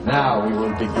Now we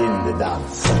will begin the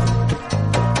dance.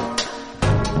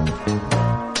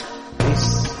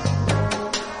 This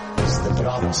is the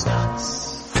Bronze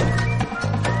Dance.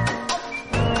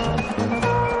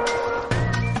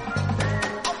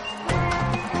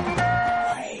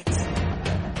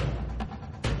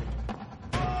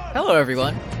 Hello,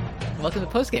 everyone. Welcome to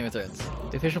Post Game of Thrones,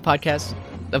 the official podcast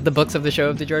of the books of the show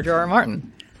of the George R. R.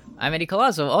 Martin. I'm Eddie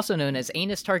Colazzo, also known as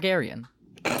Aenys Targaryen.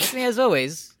 With me, as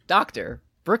always, Dr.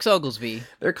 Brooks Oglesby.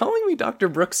 They're calling me Dr.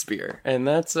 Brookspear, and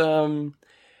that's,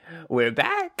 we're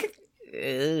back.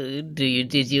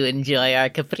 Did you enjoy our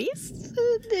caprice?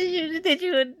 Did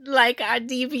you like our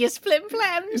devious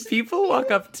flim-flams? People walk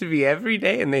up to me every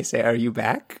day and they say, are you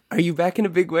back? Are you back in a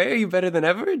big way? Are you better than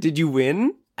ever? Did you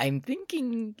win? I'm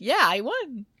thinking, yeah, I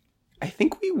won. I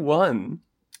think we won.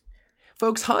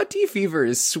 Folks, Hot Tea Fever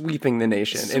is sweeping the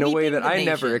nation in a way that I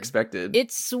never expected.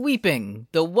 It's sweeping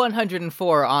the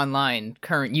 104 online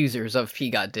current users of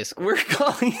PGOT Discord. We're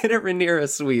calling it a Rhaenyra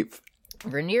sweep.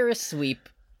 Rhaenyra sweep.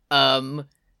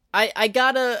 I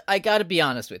gotta be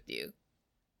honest with you.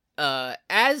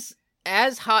 As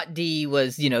Hot D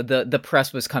was, the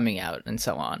press was coming out and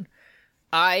so on,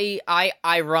 I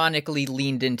ironically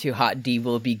leaned into Hot D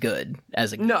will be good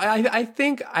as a game. No, I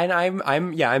think, and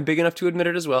I'm big enough to admit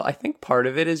it as well. I think part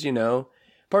of it is,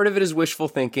 part of it is wishful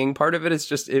thinking. Part of it is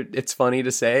just, it's funny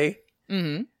to say.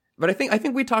 Mm-hmm. But I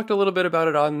think we talked a little bit about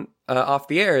it on, off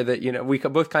the air that, we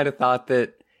both kind of thought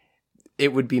that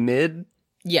it would be mid.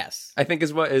 Yes. I think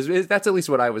that's at least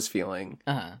what I was feeling.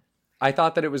 Uh-huh. I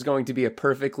thought that it was going to be a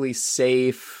perfectly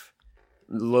safe,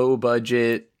 low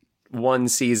budget, one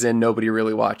season, nobody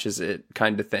really watches it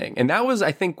kind of thing. And that was,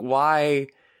 I think, why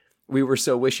we were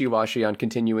so wishy-washy on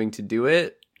continuing to do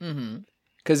it. Mm-hmm.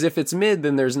 Because if it's mid,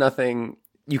 then there's nothing,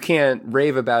 you can't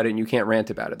rave about it and you can't rant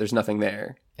about it. There's nothing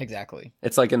there. Exactly.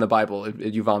 It's like in the Bible,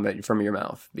 you vomit from your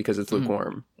mouth because it's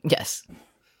lukewarm. Yes.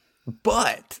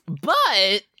 But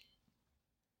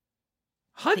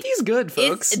Hot Tea's good,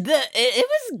 folks. It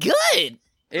was good.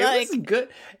 It was good.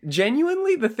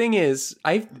 Genuinely, the thing is,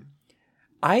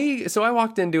 so I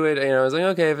walked into it and I was like,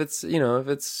 okay, if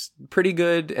it's pretty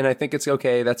good and I think it's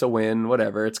okay, that's a win,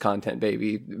 whatever. It's content,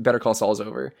 baby. Better Call Saul's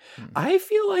over. I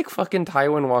feel like fucking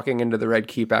Tywin walking into the Red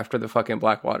Keep after the fucking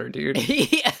Blackwater, dude.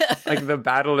 Yeah. Like, the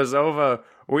battle is over.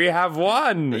 We have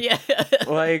won. Yeah.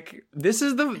 Like, this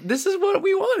is what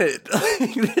we wanted.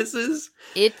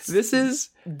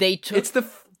 They took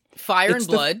Fire and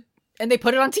Blood and they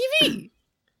put it on TV.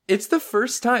 It's the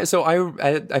first time. So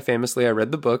I famously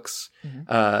read the books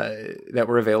that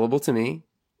were available to me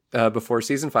before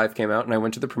season 5 came out, and I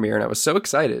went to the premiere, and I was so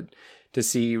excited to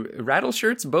see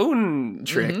Rattleshirt's bone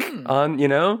trick on.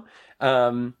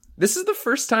 This is the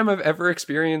first time I've ever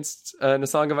experienced a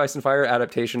Song of Ice and Fire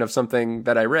adaptation of something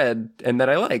that I read and that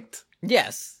I liked.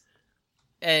 Yes.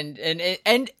 And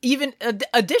even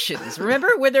additions.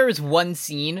 Remember where there was one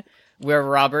scene where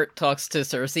Robert talks to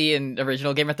Cersei in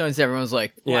original Game of Thrones? Everyone was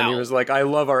like, wow. Yeah, and he was like, I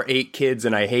love our 8 kids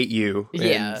and I hate you.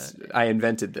 Yeah. And I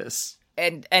invented this.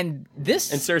 And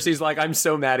this... And Cersei's like, I'm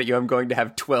so mad at you, I'm going to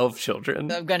have 12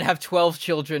 children. I'm going to have 12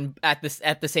 children at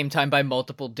the same time by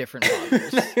multiple different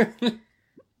fathers.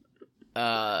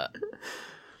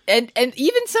 And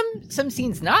even some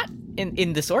scenes not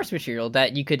in the source material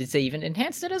that you could say even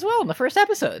enhanced it as well in the first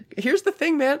episode. Here's the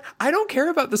thing, man. I don't care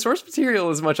about the source material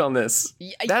as much on this.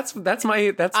 That's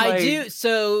my. I do.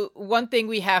 So one thing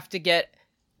we have to get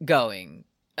going.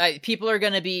 People are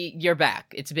going to be, you're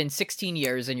back. It's been 16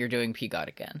 years and you're doing PGOT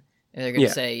again. And they're going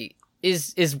to say,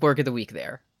 is Work of the Week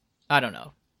there? I don't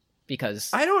know.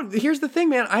 Because... Here's the thing,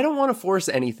 man. I don't want to force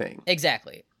anything.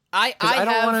 Exactly. I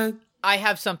don't want to... I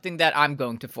have something that I'm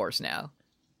going to force now.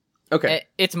 Okay.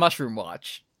 It's Mushroom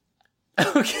Watch.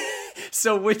 Okay.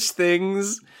 So which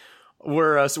things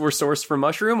were sourced from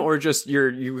Mushroom, or just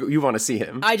you want to see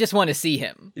him? I just want to see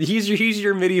him. He's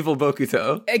your medieval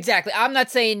Bokuto. Exactly. I'm not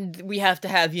saying we have to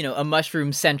have, a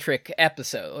mushroom-centric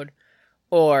episode,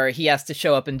 or he has to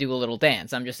show up and do a little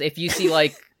dance. I'm just, if you see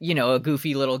like, a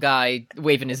goofy little guy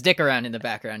waving his dick around in the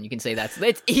background, you can say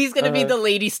he's going to be the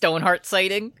Lady Stoneheart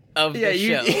sighting of the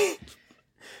show.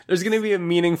 There's going to be a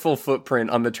meaningful footprint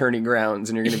on the turning grounds,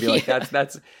 and you're going to be like,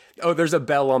 that's, oh, there's a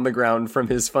bell on the ground from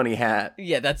his funny hat.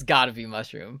 Yeah, that's gotta be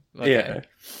Mushroom. Okay. Yeah.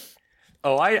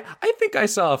 Oh, I think I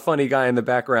saw a funny guy in the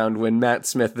background when Matt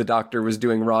Smith, the doctor, was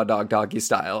doing Raw Dog Doggy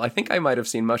Style. I think I might have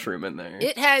seen Mushroom in there.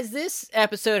 This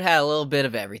episode had a little bit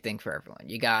of everything for everyone.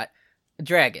 You got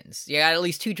dragons. You got at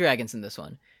least 2 dragons in this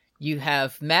one. You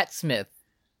have Matt Smith,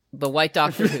 the White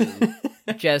Doctor Who,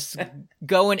 just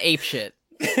going apeshit.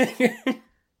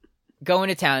 Going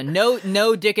to town.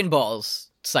 No dick and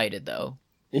balls cited, though.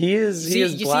 He is You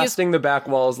see his- blasting the back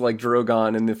walls like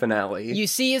Drogon in the finale. You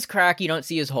see his crack, you don't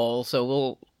see his hole, so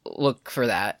we'll look for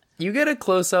that. You get a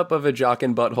close up of a jock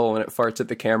and butthole and it farts at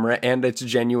the camera, and it's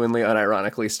genuinely,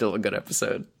 unironically, still a good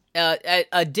episode.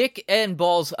 A dick and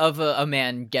balls of a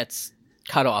man gets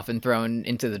cut off and thrown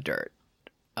into the dirt.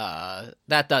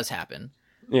 That does happen.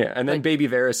 Yeah, and then Baby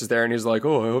Varys is there, and he's like,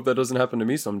 "Oh, I hope that doesn't happen to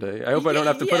me someday. I hope I don't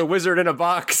have to put a wizard in a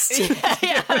box."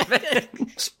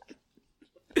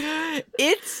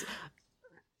 It's,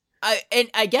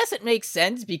 I guess it makes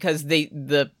sense because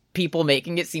the people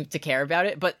making it seem to care about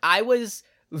it. But I was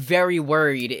very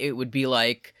worried it would be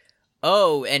like,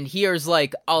 oh, and here's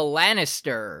like a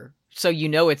Lannister, so you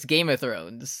know it's Game of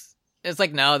Thrones. It's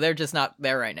like, no, they're just not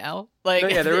there right now. Like, No,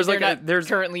 yeah, there was they're like not there's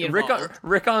currently involved.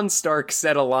 Rickon Stark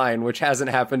said a line which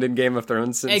hasn't happened in Game of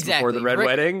Thrones since before the Red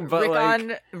Wedding,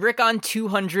 but Rickon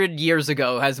 200 years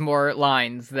ago has more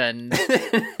lines than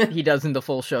he does in the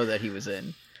full show that he was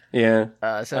in. Yeah.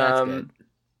 So that's good.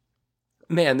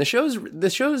 Man, the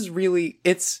show's really,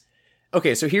 it's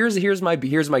okay. So here's my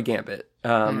gambit.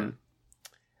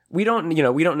 We don't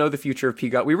know the future of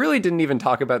Peacock. We really didn't even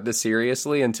talk about this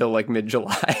seriously until like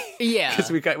mid-July. Yeah, because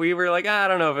we were like, I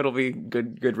don't know if it'll be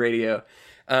good radio.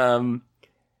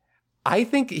 I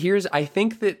think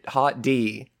that Hot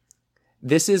D,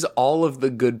 this is all of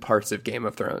the good parts of Game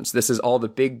of Thrones. This is all the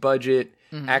big budget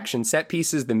action set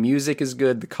pieces. The music is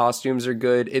good. The costumes are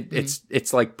good.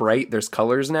 It's like bright. There's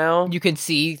colors now. you can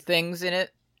see things in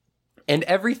it. And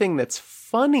everything that's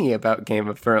funny about Game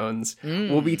of Thrones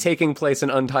will be taking place in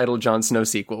Untitled Jon Snow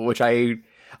sequel, which I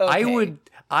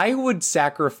would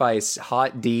sacrifice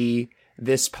Hot D,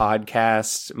 this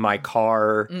podcast, my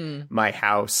car, my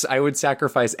house. I would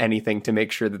sacrifice anything to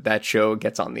make sure that show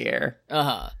gets on the air.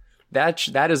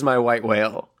 That is my white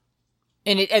whale.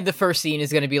 And the first scene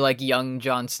is going to be like young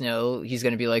Jon Snow. He's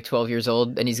going to be like 12 years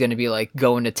old, and he's going to be like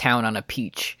going to town on a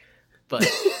peach. But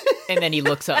and then he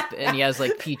looks up and he has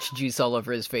like peach juice all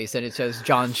over his face, and it says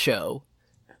Jon Show.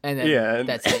 And then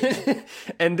that's it.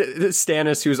 And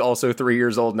Stannis, who's also 3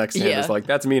 years old next to him, is like,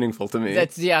 that's meaningful to me.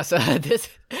 So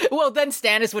well, then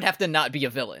Stannis would have to not be a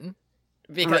villain.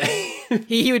 Because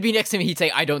he would be next to me, he'd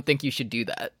say, I don't think you should do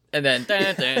that. And then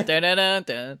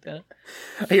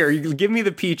here, you give me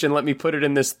the peach and let me put it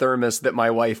in this thermos that my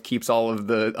wife keeps all of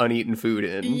the uneaten food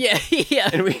in. Yeah.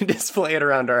 And we can display it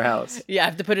around our house. Yeah, I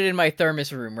have to put it in my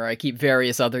thermos room where I keep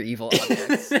various other evil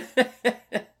objects.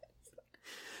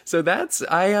 So that's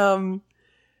I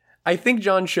think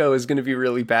Jon Show is going to be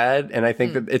really bad, and I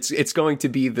think that it's going to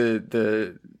be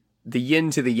the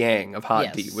yin to the yang of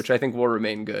Hot D, which I think will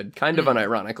remain good, kind of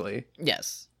unironically.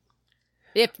 Yes.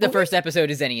 If the first episode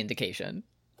is any indication.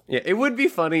 Yeah, it would be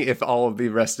funny if all of the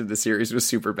rest of the series was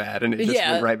super bad and it just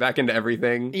went right back into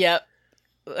everything. Yep.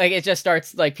 Like, it just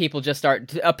starts, like, people just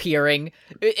start appearing.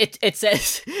 It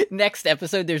says, next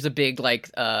episode, there's a big,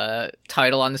 like,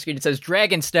 title on the screen. It says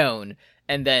Dragonstone.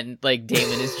 And then, like,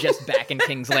 Daemon is just back in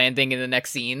King's Landing in the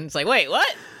next scene. It's like, wait,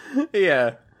 what?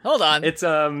 Yeah. Hold on. It's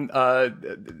Syrax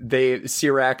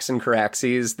and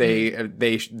Caraxes,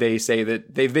 they say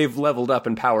that they've leveled up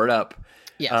and powered up.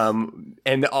 Yes.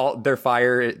 And all their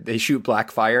fire, they shoot black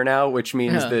fire now, which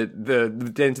means that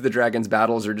the Into the Dragons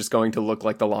battles are just going to look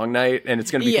like the Long Night, and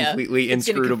it's going to be completely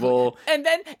inscrutable. And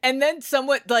then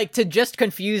somewhat, like, to just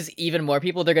confuse even more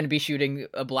people, they're going to be shooting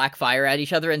a black fire at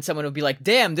each other, and someone will be like,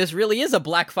 damn, this really is a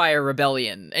black fire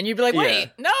rebellion. And you'd be like, wait,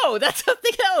 no, that's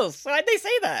something else. Why'd they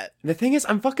say that? The thing is,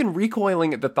 I'm fucking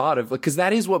recoiling at the thought of, like, because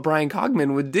that is what Brian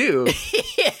Cogman would do.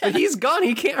 But he's gone.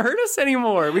 He can't hurt us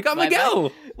anymore. We got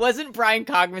Miguel. Wasn't Brian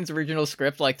Cogman's original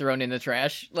script, like, thrown in the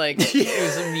trash? Like, it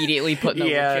was immediately put in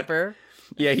the wood chipper?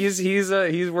 Yeah,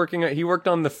 he worked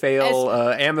on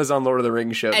the Amazon Lord of the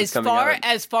Rings show that's coming out.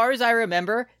 As far as I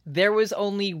remember, there was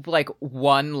only, like,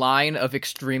 one line of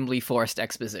extremely forced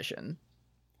exposition.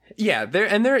 Yeah,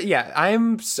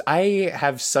 I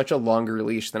have such a longer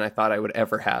leash than I thought I would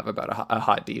ever have about a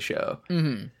Hot D show.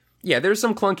 Mm-hmm. Yeah, there's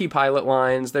some clunky pilot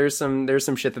lines. There's some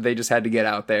shit that they just had to get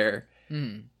out there.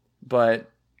 Mm. But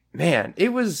man, it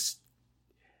was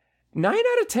 9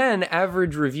 out of 10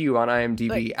 average review on IMDb,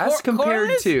 like, as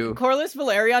compared to Corlys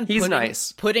Velaryon. He's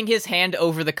nice. Putting his hand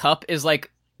over the cup is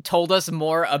like told us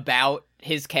more about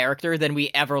his character than we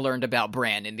ever learned about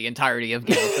Bran in the entirety of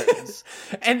Game of Thrones.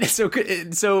 And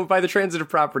so by the transitive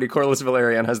property, Corlys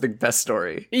Velaryon has the best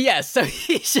story. Yes, so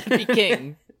he should be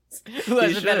king. Who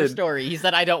has a better story? He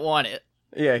said, I don't want it.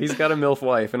 Yeah, he's got a MILF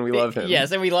wife, and we love him.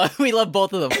 Yes, and we love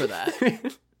both of them for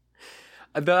that.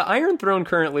 The Iron Throne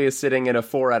currently is sitting at a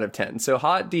 4 out of 10. So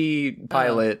Hot D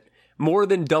pilot, more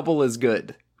than double as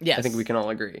good. Yes. I think we can all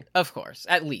agree. Of course,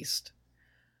 at least.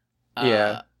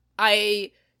 Yeah.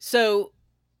 So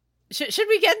Should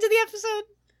we get into the episode?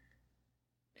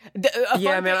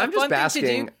 Yeah, man, I'm just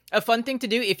basking. A fun thing to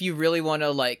do if you really want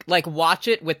to like watch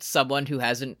it with someone who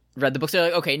hasn't read the books. They're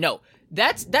like, okay, no,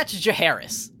 that's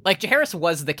Jaehaerys. Like Jaehaerys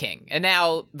was the king, and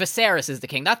now Viserys is the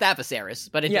king. Not that Viserys,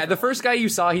 but the first guy you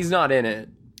saw, he's not in it.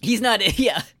 He's not.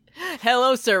 Yeah.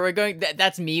 Hello, sir. We're going.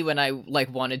 That's me when I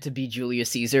like wanted to be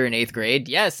Julius Caesar in 8th grade.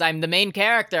 Yes, I'm the main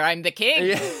character. I'm the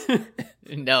king. Yeah.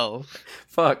 No.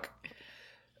 Fuck.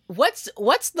 What's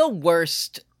the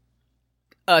worst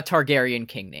Targaryen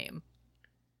king name?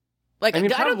 Like, I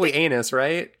mean, I don't probably think, Aenys,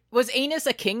 right? was Aenys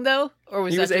a king though, or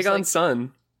was he that was just, Aegon's like,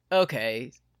 son?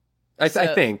 Okay, I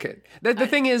think the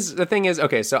thing is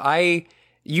okay. So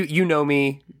you know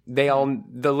me.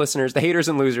 The listeners, the haters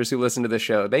and losers who listen to the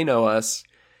show, they know us.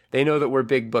 They know that we're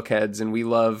big bookheads and we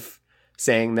love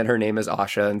saying that her name is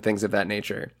Asha and things of that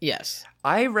nature. Yes.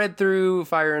 I read through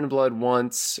Fire and Blood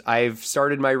once. I've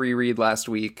started my reread last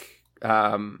week.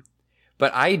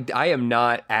 But I am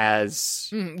not as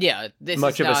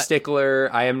much of a stickler.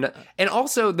 I am not. And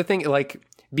also the thing, like,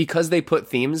 because they put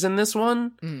themes in this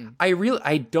one,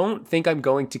 I don't think I'm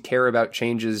going to care about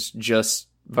changes just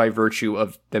by virtue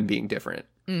of them being different.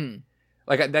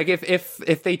 Like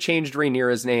if they changed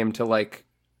Rhaenyra's name to like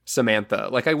Samantha,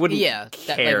 like I wouldn't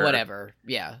care. Like whatever.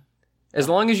 Yeah. As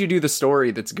long as you do the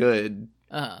story that's good.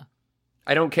 Uh-huh.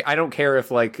 I don't care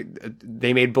if like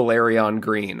they made Balerion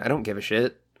green. I don't give a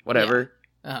shit. Whatever.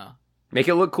 Yeah. Uh-huh. Make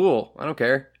it look cool. I don't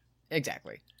care.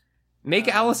 Exactly. Make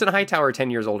Alicent Hightower 10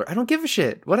 years older. I don't give a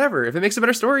shit. Whatever. If it makes a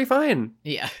better story, fine.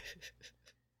 Yeah.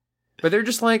 But they're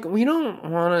just like, we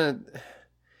already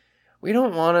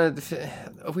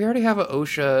have a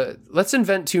Osha. Let's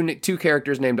invent two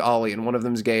characters named Ollie, and one of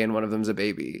them's gay and one of them's a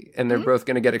baby, and they're both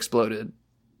going to get exploded.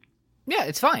 Yeah,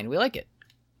 it's fine. We like it.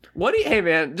 Hey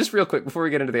man, just real quick before we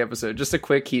get into the episode, just a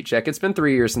quick heat check. It's been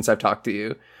 3 years since I've talked to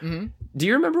you. Mm-hmm. Do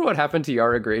you remember what happened to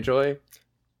Yara Greyjoy?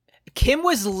 Kim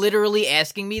was literally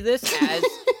asking me this as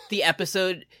the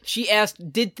episode. She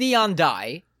asked, "Did Theon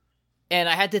die?" And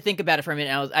I had to think about it for a minute.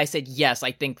 And I said, "Yes,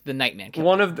 I think the Nightman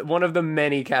killed him." One of the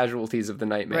many casualties of the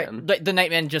Nightman. Right. The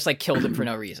Nightman just like killed him for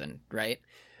no reason, right?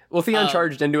 Well, Theon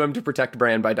charged into him to protect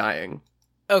Bran by dying.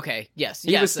 Okay, yes.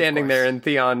 He was standing there and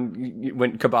Theon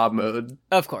went kebab mode.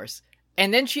 Of course.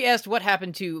 And then she asked what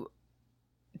happened to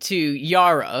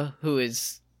Yara, who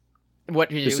is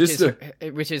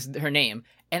which is her name,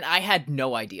 and I had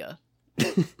no idea.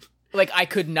 Like I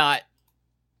could not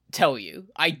tell you.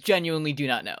 I genuinely do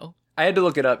not know. I had to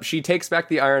look it up. She takes back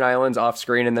the Iron Islands off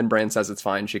screen and then Bran says it's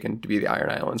fine. She can be the Iron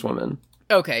Islands woman.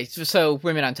 Okay, so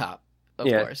women on top, of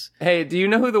course. Hey, do you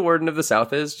know who the Warden of the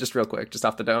South is? Just real quick, just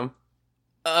off the dome.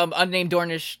 Unnamed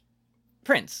Dornish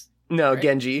prince. No, right?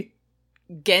 Genji.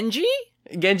 Genji?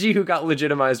 Genji, who got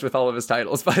legitimized with all of his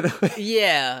titles, by the way.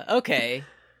 Yeah, okay.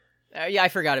 Yeah, I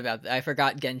forgot about that. I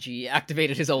forgot Genji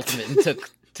activated his ultimate and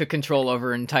took control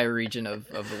over an entire region of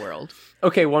the world.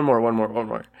 Okay, one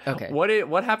more. Okay.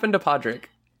 What happened to Podrick?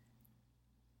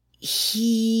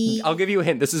 I'll give you a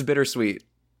hint. This is bittersweet.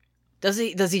 Does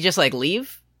he just like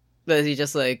leave? Does he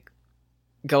just like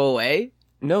go away?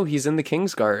 No, he's in the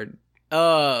Kingsguard.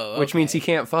 Oh, okay. Which means he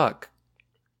can't fuck.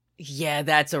 Yeah,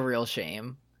 that's a real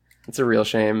shame. It's a real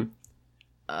shame.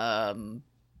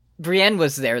 Brienne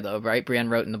was there though, right? Brienne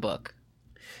wrote in the book.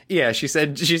 Yeah, she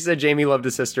said Jaime loved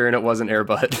his sister and it wasn't Air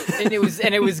Bud. and it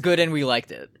was good and we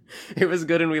liked it. It was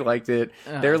good and we liked it.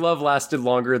 Their love lasted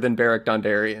longer than Beric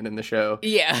Dondarrion in the show.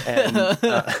 Yeah. And,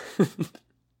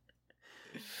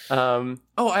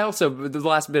 I also, the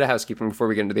last bit of housekeeping before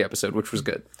we get into the episode, which was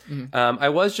good. Mm-hmm. I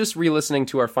was just re-listening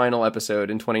to our final episode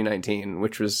in 2019,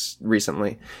 which was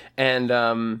recently.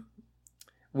 And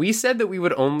we said that we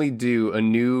would only do a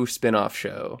new spin-off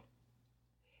show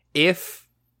if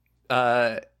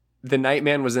the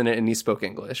Nightman was in it and he spoke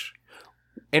English.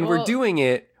 And we're doing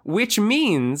it, which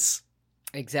means...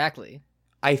 Exactly.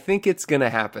 I think it's going to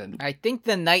happen. I think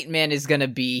the Nightman is going to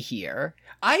be here.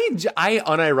 I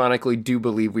unironically do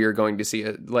believe we are going to see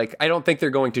it. Like, I don't think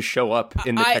they're going to show up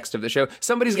in the text of the show.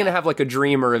 Somebody's going to have like a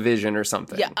dream or a vision or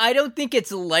something. Yeah, I don't think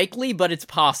it's likely, but it's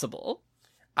possible.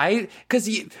 Because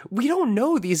we don't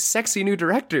know these sexy new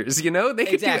directors, you know? They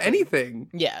could do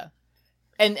anything. Yeah.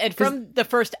 And from the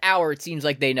first hour, it seems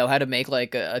like they know how to make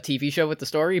like a TV show with the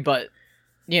story, but,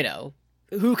 you know,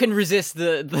 who can resist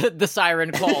the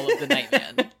siren call of the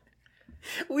Nightman?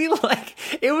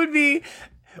 It would be...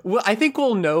 Well, I think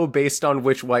we'll know based on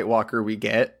which White Walker we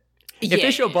get. If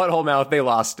they show Butthole Mouth, they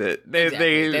lost it. They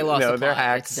lost the they're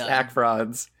hacks, hack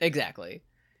frauds. Exactly.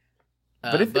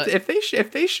 But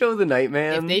if they show the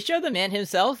Nightman, if they show the man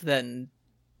himself, then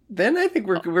I think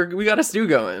we got a stew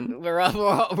going. We're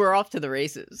off to the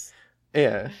races.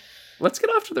 Yeah. let's get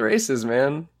off to the races,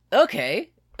 man.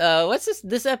 Okay. What's this?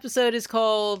 This episode is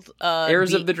called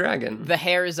Heirs of the Dragon. The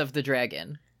Hairs of the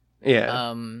Dragon.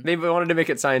 Yeah. They wanted to make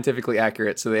it scientifically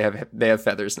accurate, so they have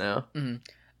feathers now.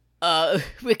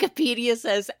 Wikipedia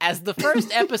says, as the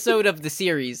first episode of the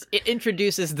series, it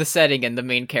introduces the setting and the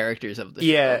main characters of the show.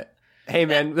 Yeah. Hey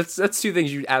man, that's two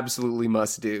things you absolutely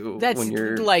must do when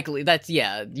you're likely. That's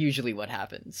usually what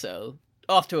happens. So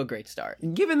off to a great start.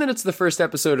 Given that it's the first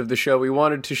episode of the show, we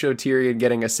wanted to show Tyrion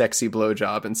getting a sexy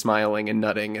blowjob and smiling and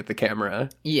nutting at the camera.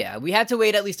 Yeah, we had to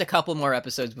wait at least a couple more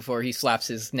episodes before he slaps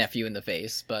his nephew in the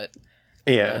face, but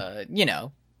we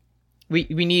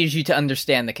needed you to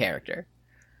understand the character.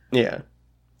 Yeah,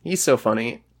 he's so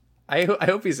funny. I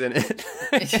hope he's in it.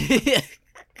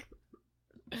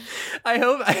 I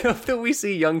hope that we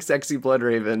see young, sexy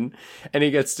Bloodraven, and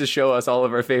he gets to show us all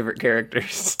of our favorite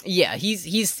characters. Yeah,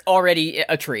 he's already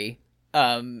a tree.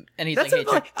 And he's That's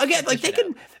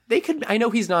they could. I know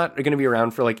he's not going to be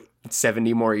around for like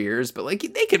 70 more years, but like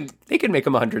they can make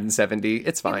him 170.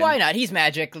 It's fine. Why not? He's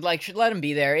magic. Like, let him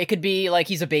be there. It could be like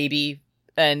he's a baby,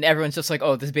 and everyone's just like,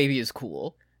 oh, this baby is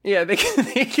cool. Yeah, they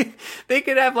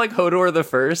could have like Hodor the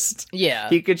First. Yeah,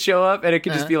 he could show up, and it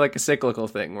could just be like a cyclical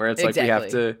thing where it's like we have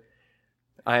to.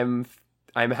 I'm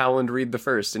Howland Reed the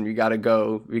First, and we gotta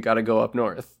go up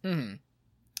north.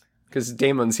 Because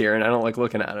Daemon's here, and I don't like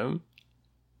looking at him.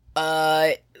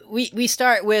 We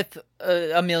start with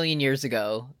a million years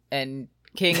ago, and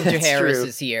King Jaehaerys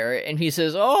is here, and he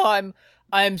says, "Oh,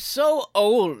 I'm so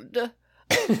old.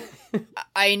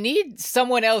 I need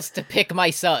someone else to pick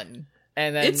my son."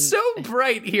 And then, it's so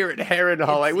bright here at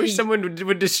Harrenhal. I wish someone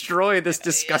would destroy this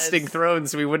disgusting throne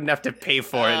so we wouldn't have to pay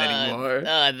for it anymore.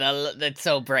 That's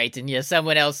so bright, and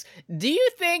someone else. Do you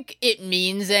think it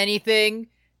means anything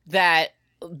that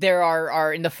there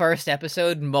are in the first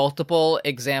episode multiple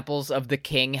examples of the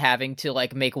king having to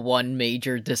like make one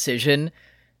major decision,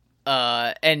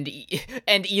 and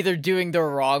either doing the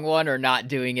wrong one or not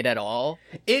doing it at all?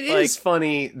 It is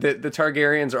funny that the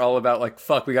Targaryens are all about like,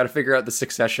 fuck, we got to figure out the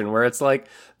succession, where it's like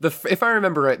if I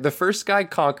remember right, the first guy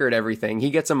conquered everything, he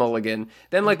gets a mulligan,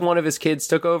 then like one of his kids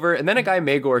took over, and then a guy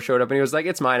Maegor showed up and he was like,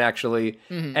 it's mine actually,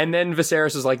 and then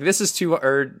Jaehaerys was like, this is too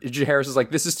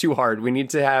hard, we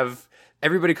need to have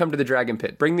everybody come to the Dragon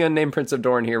Pit, bring the unnamed Prince of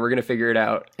Dorne here, we're gonna figure it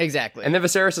out. Exactly. And then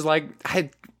Viserys is like,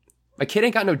 my kid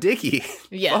ain't got no dicky.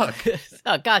 Yeah. Fuck.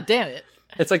 Oh, god damn it.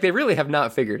 It's like they really have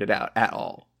not figured it out at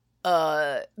all.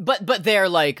 But they're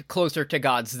like closer to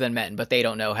gods than men, but they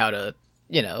don't know how to,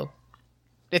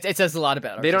 it says a lot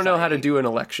about our They don't know society. how to do an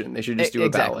election. They should just do a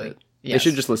ballot. Yes. They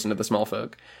should just listen to the small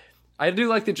folk. I do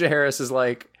like that Jaehaerys is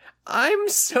like, I'm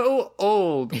so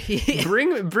old.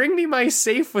 Bring me my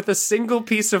safe with a single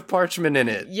piece of parchment in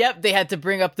it. Yep, they had to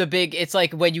bring up the big, it's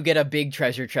like when you get a big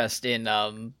treasure chest in,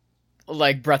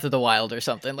 like Breath of the Wild or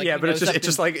something. Like, yeah, but it's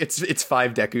just like it's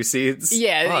 5 Deku seeds.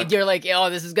 Yeah, Fuck. You're like, oh,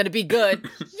 this is gonna be good.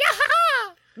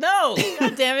 Yeah, no,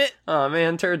 god damn it. Oh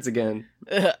man, turds again.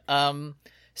 So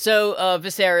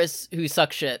Viserys, who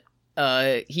sucks shit,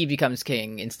 he becomes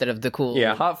king instead of the cool.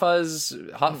 Yeah, Hot Fuzz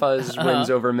wins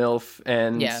over MILF,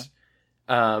 and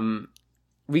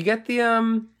we get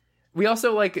the we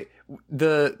also like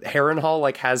the Harrenhal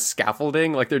like has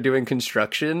scaffolding, like they're doing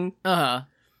construction.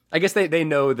 I guess they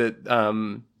know that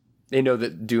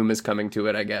Doom is coming to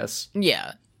it, I guess.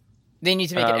 Yeah. They need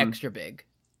to make it extra big.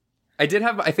 I did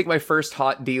have, I think my first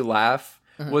Hot D laugh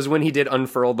was when he did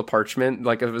unfurl the parchment,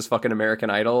 like it was fucking American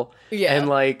Idol. Yeah. And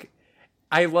like,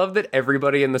 I love that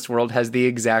everybody in this world has the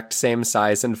exact same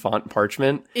size and font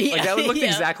parchment. Yeah, like that would look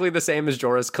exactly the same as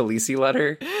Jorah's Khaleesi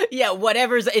letter. Yeah,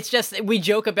 it's just, we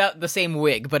joke about the same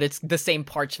wig, but it's the same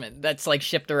parchment that's like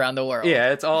shipped around the world.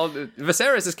 Yeah, it's all,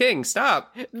 Viserys is king,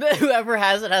 stop. Whoever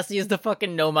has it has to use the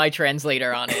fucking Know My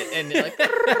translator on it. And they're like,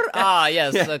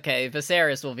 yes, okay,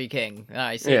 Viserys will be king.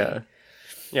 I see. Yeah.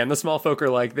 Yeah, and the small folk are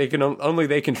like, only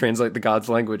they can translate the gods'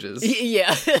 languages.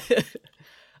 Yeah.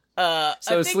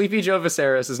 So Sleepy Joe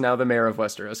Viserys is now the mayor of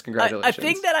Westeros. Congratulations. A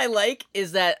thing that I like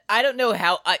is that I don't know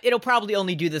how it'll probably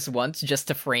only do this once just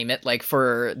to frame it like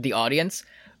for the audience,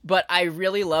 but I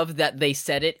really love that they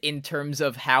said it in terms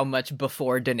of how much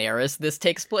before Daenerys this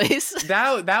takes place.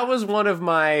 That was one of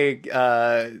my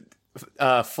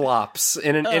flops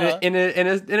in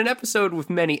an episode with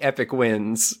many epic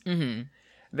wins. Mm-hmm.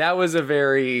 That was a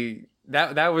very.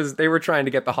 That was, they were trying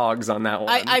to get the hogs on that one.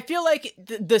 I feel like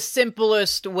the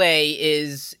simplest way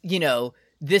is,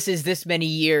 this is this many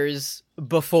years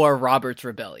before Robert's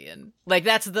Rebellion. Like,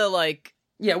 that's the, like,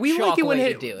 yeah, we like it when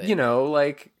it,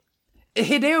 like,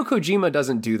 Hideo Kojima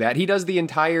doesn't do that. He does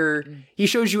he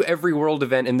shows you every world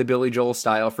event in the Billy Joel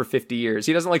style for 50 years.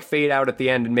 He doesn't like fade out at the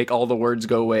end and make all the words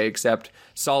go away except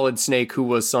Solid Snake, who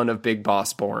was son of Big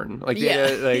Boss Born. Like,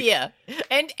 yeah.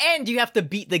 And you have to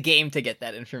beat the game to get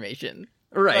that information.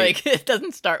 Right. Like, it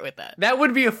doesn't start with that. That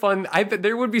would be a fun... I bet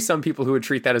there would be some people who would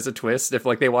treat that as a twist if,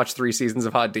 like, they watched 3 seasons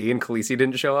of Hot D and Khaleesi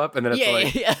didn't show up, and then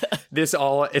it's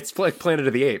it's like Planet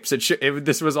of the Apes.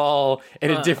 This was all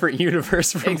in a different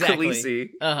universe from Khaleesi.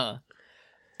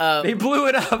 They blew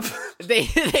it up. They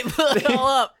blew it all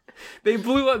up. They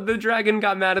blew up... The dragon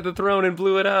got mad at the throne and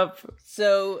blew it up.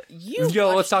 So,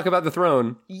 let's talk about the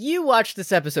throne. You watched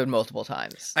this episode multiple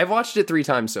times. I've watched it 3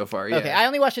 times so far, yeah. Okay, I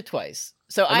only watched it twice.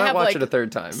 So I might have watch it a third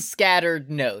time.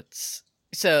 Scattered notes.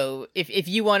 So if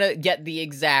you want to get the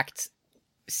exact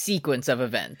sequence of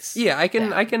events, yeah, I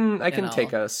can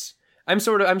take us. I'm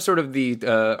sort of the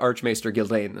Archmaester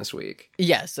Gildain this week.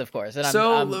 Yes, of course. And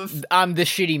I'm the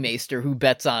shitty maester who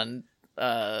bets on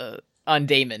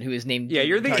Daemon, who is named. Yeah,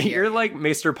 you're like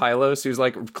Maester Pylos, who's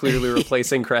like clearly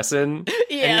replacing Crescent.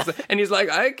 Yeah, and he's like,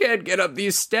 I can't get up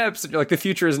these steps. And you're like, the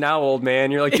future is now, old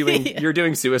man. You're like you're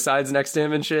doing suicides next to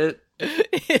him and shit.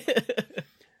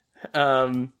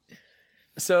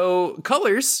 So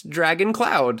colors, Dragon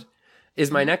Cloud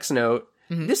is my next note.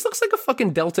 Mm-hmm. This looks like a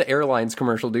fucking Delta Airlines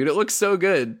commercial, dude. It looks so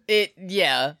good.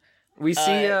 We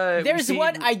see.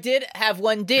 One. I did have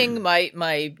one ding. My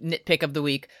nitpick of the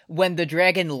week: when the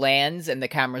dragon lands and the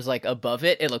camera's like above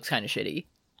it, it looks kind of shitty.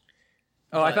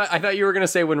 Oh, I thought you were gonna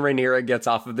say when Rhaenyra gets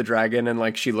off of the dragon and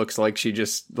like she looks like she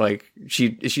just like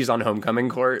she's on homecoming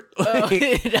court.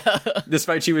 Like, no.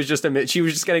 Despite she was just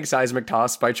getting seismic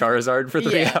tossed by Charizard for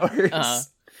 3 hours.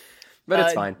 But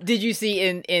it's fine. Did you see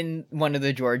in one of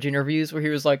the George interviews where he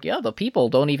was like, "Yeah, the people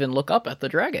don't even look up at the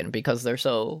dragon because they're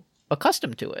so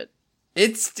accustomed to it."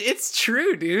 It's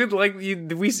true, dude. Like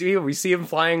we see him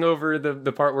flying over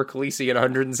the part where Khaleesi in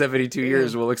 172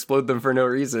 years will explode them for no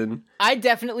reason. I'd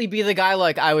definitely be the guy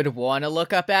like I would want to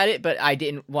look up at it, but I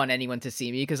didn't want anyone to see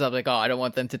me because I'm like, oh, I don't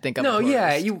want them to think I'm a tourist.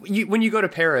 Yeah, you when you go to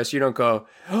Paris, you don't go,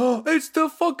 oh, it's the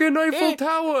fucking Eiffel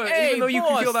Tower, even though you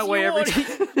can feel that way every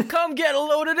time. Come get a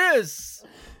load of this.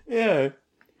 Yeah.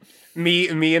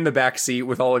 Me in the back seat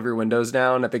with all of your windows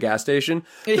down at the gas station.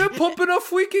 They're pumping a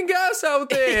freaking gas out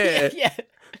there. Yeah.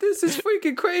 This is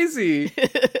freaking crazy.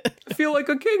 I feel like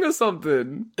a king or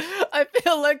something. I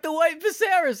feel like the white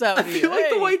Viserys out here. I feel like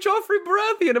the white Joffrey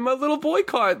Baratheon in my little boy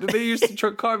cart that they used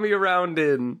to car me around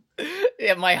in.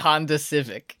 Yeah, my Honda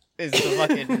Civic is the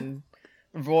fucking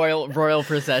royal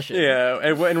procession. Yeah,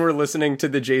 and when we're listening to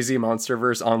the Jay-Z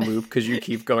Monsterverse on loop because you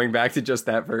keep going back to just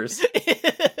that verse.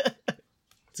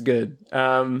 It's good.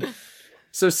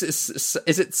 So is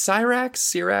it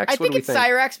Cyrax? I think it's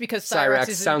Cyrax because Cyrax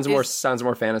sounds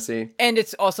more fantasy, and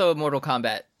it's also a Mortal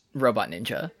Kombat robot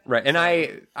ninja. Right, and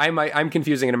I'm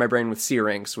confusing it in my brain with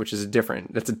Syrinx, which is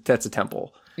different. That's a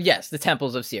temple. Yes, the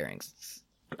temples of Syrinx.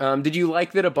 Did you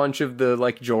like that a bunch of the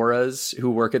like Jorahs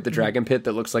who work at the Dragon Pit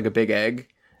that looks like a big egg?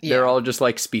 Yeah. They're all just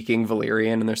like speaking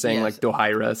Valyrian and they're saying like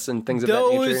Dohairas and things of that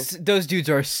nature. Those dudes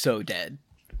are so dead.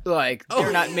 Like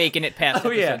they're not making it past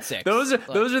episode 6. Those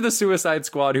are the Suicide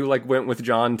Squad who like went with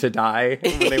Jon to die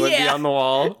when they went beyond the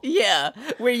wall. Yeah,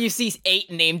 where you see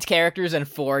 8 named characters and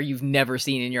 4 you've never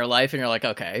seen in your life, and you're like,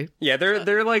 okay. Yeah,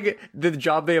 they're like the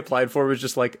job they applied for was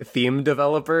just like theme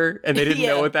developer, and they didn't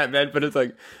know what that meant. But it's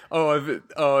like, hey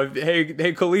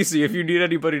Khaleesi, if you need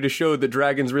anybody to show that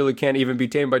dragons really can't even be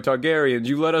tamed by Targaryens,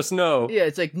 you let us know. Yeah,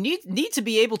 it's like need to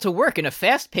be able to work in a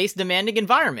fast-paced, demanding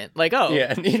environment. Like,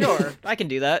 sure, I can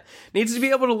do that. Needs to be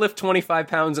able to lift 25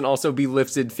 pounds and also be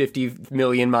lifted 50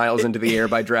 million miles into the air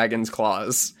by dragon's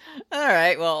claws. All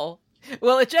right, well,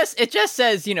 it just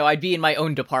says, I'd be in my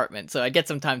own department, so I'd get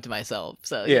some time to myself.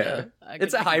 So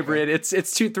it's a hybrid.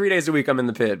 It's 3 days a week I'm in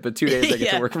the pit, but 2 days I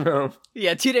get to work from home.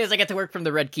 Yeah, 2 days I get to work from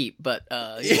the Red Keep, but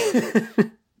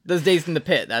those days in the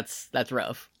pit, that's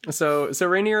rough. So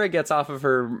Rhaenyra gets off of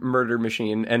her murder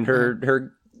machine, and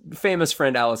her famous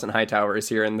friend Alicent Hightower is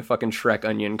here in the fucking Shrek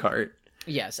onion cart.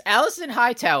 Yes, Alicent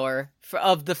Hightower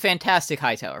of the fantastic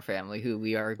Hightower family, who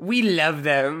we love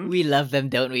them. We love them,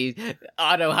 don't we?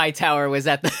 Otto Hightower was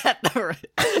at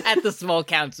the small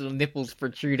council, nipples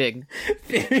protruding.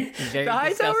 The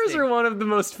Hightowers are one of the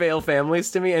most fail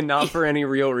families to me, and not for any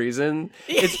real reason.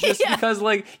 It's just because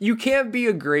like you can't be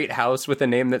a great house with a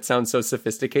name that sounds so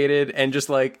sophisticated, and just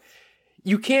like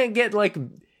you can't get like.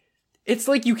 It's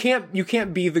like you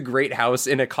can't be the great house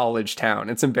in a college town.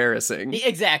 It's embarrassing.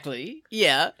 Exactly.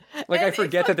 Yeah. Like, I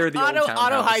forget that they're the old town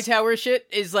Otto house. Hightower shit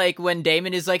is like when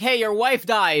Daemon is like, hey, your wife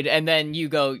died, and then you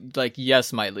go like,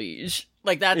 yes, my liege.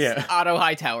 Like, that's Otto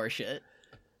Hightower shit.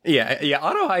 Yeah,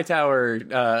 Otto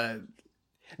Hightower.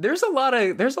 There's a lot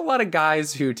of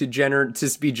guys who,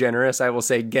 to be generous, I will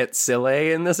say, get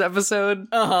silly in this episode.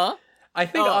 I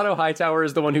think Otto Hightower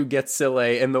is the one who gets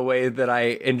silly in the way that I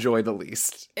enjoy the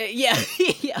least. Yeah,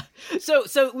 yeah.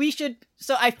 So we should.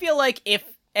 So I feel like if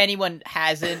anyone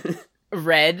hasn't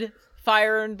read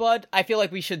Fire and Blood, I feel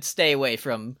like we should stay away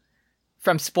from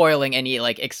spoiling any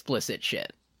like explicit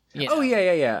shit. You know? Oh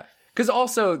yeah. Because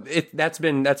also that's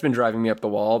been driving me up the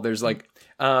wall. There's like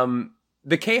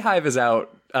the K-Hive is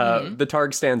out. The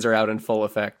Targ stands are out in full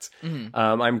effect.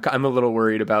 I'm a little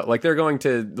worried about like they're going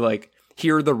to like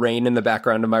hear the rain in the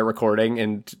background of my recording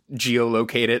and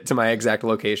geolocate it to my exact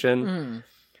location.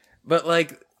 But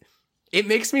like it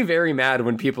makes me very mad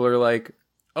when people are like,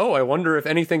 oh, I wonder if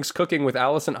anything's cooking with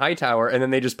Alicent Hightower, and then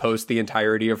they just post the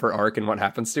entirety of her arc and what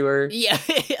happens to her. Yeah.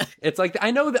 It's like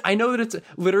I know that it's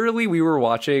literally we were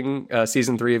watching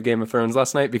season 3 of Game of Thrones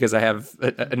last night because I have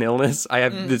an illness. I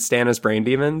have the Stannis brain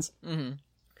demons.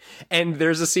 And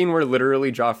there's a scene where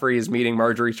literally Joffrey is meeting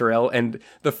Marjorie Tyrell, and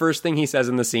the first thing he says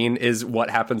in the scene is what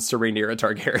happens to Rhaenyra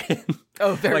Targaryen.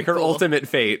 Oh, very like her cool. ultimate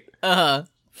fate.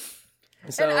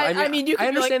 So I mean, you could I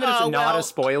understand be like, that it's not a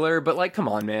spoiler, but like, come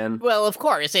on, man. Well, of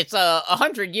course, it's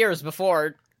 100 years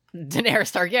before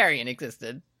Daenerys Targaryen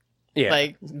existed. Yeah,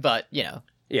 like, but you know.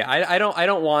 Yeah, I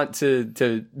don't want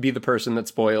to be the person that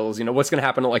spoils, you know, what's going to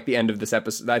happen at like the end of this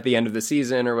episode, at the end of the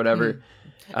season or whatever.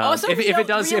 Also, if it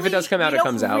does come out, it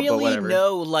comes out. But whatever. We don't really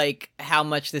know like how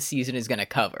much the season is going to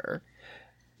cover.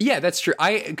 Yeah, that's true.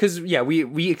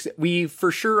 We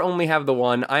for sure only have the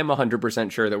one. I'm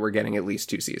 100% sure that we're getting at least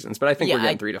 2 seasons, but I think we're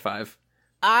getting 3 to 5.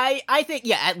 I think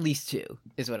at least 2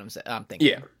 is what I'm thinking.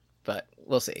 Yeah, but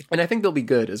we'll see. And I think they'll be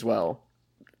good as well.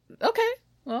 Okay,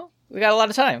 well, we got a lot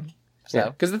of time. So. Yeah,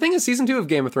 because the thing is, season 2 of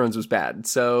Game of Thrones was bad,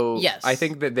 so yes. I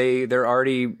think that they're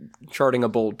already charting a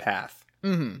bold path.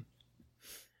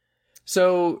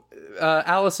 So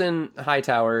Alicent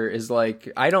Hightower is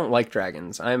like, I don't like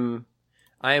dragons. I'm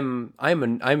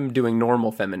doing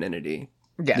normal femininity.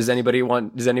 Yes. Does anybody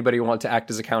want to act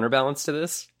as a counterbalance to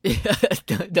this?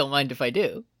 Don't mind if I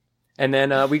do. And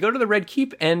then we go to the Red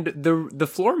Keep, and the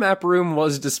floor map room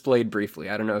was displayed briefly.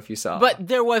 I don't know if you saw, but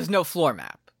there was no floor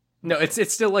map. No,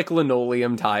 it's still like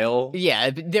linoleum tile. Yeah,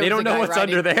 they don't know what's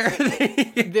under there.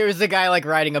 There's a guy like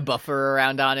riding a buffer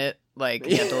around on it, like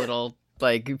he has the little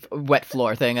like wet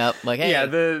floor thing up. Like, hey, yeah,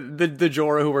 the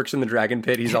Jorah who works in the dragon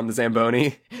pit, he's on the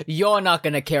Zamboni. You're not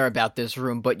gonna care about this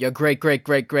room, but your great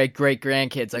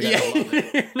grandkids are gonna love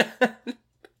it.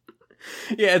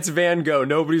 Yeah, it's Van Gogh.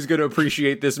 Nobody's gonna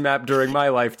appreciate this map during my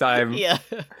lifetime. Yeah,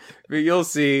 but you'll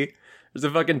see. There's a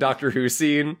fucking Doctor Who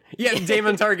scene. Yeah,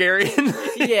 Daemon Targaryen.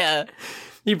 Yeah.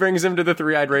 He brings him to the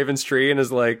Three-Eyed Raven's tree and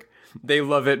is like, they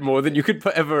love it more than you could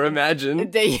ever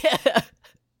imagine. Yeah.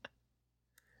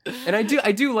 And I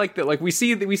do like that. Like we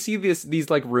see these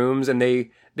like rooms, and they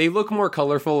look more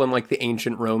colorful in like the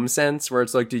ancient Rome sense, where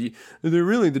it's like, they're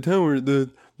really the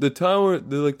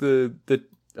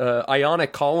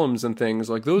Ionic columns and things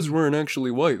like those weren't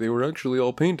actually white; they were actually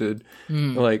all painted.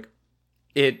 Like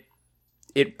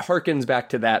it harkens back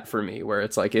to that for me, where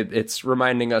it's like it's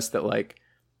reminding us that like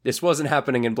this wasn't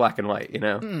happening in black and white, you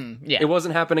know? Yeah. It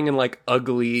wasn't happening in like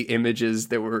ugly images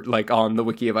that were like on the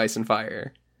Wiki of Ice and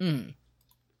Fire.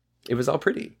 It was all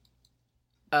pretty.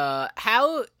 I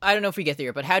don't know if we get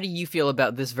there, but how do you feel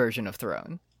about this version of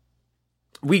Throne?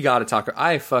 We gotta talk.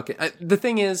 The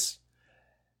thing is,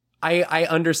 I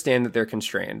understand that they're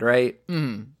constrained, right?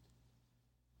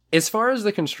 As far as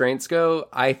the constraints go,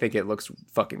 I think it looks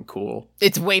fucking cool.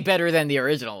 It's way better than the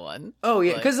original one. Oh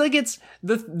yeah, because like it's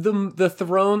the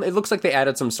throne. It looks like they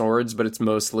added some swords, but it's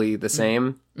mostly the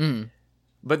same.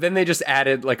 But then they just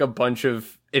added like a bunch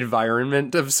of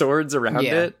environment of swords around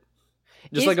it,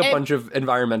 just like a bunch of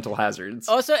environmental hazards.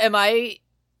 Also,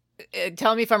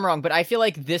 tell me if I'm wrong, but I feel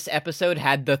like this episode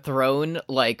had the throne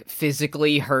like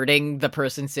physically hurting the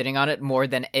person sitting on it more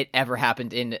than it ever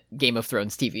happened in Game of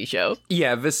Thrones TV show.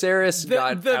 Yeah, Viserys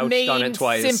got ouched on it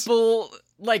twice. Simple,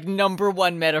 like number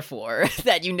 1 metaphor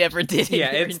that you never did.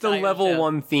 Yeah, it's the level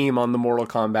 1 theme on the Mortal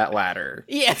Kombat ladder.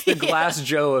 Yeah, it's the Glass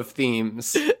Joe of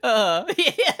themes. Yeah,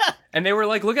 and they were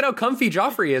like, "Look at how comfy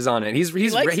Joffrey is on it. He's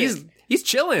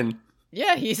chilling.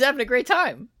 Yeah, he's having a great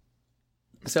time."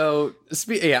 So,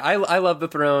 I love the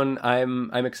throne.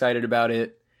 I'm excited about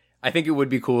it. I think it would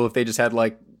be cool if they just had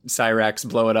like Cyrax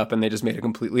blow it up and they just made a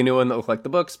completely new one that looked like the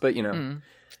books, but you know.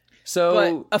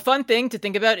 So, but a fun thing to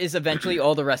think about is eventually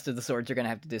all the rest of the swords are going to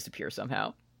have to disappear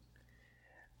somehow.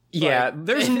 Yeah,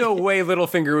 there's no way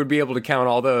Littlefinger would be able to count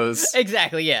all those.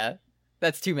 Exactly, yeah.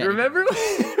 That's too many. Remember?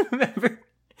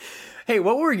 Hey,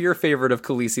 what were your favorite of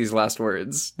Khaleesi's last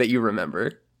words that you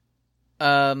remember?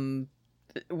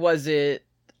 Was it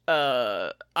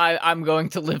I'm going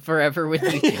to live forever with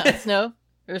you, Jon Snow,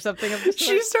 or something of the sort?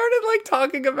 She started like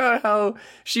talking about how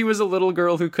she was a little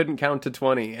girl who couldn't count to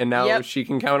 20, and now she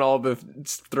can count all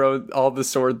the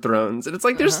sword thrones, and it's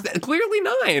like there's clearly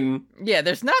 9. Yeah,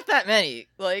 there's not that many.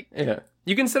 Like, yeah,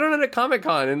 you can sit on it at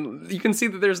Comic-Con, and you can see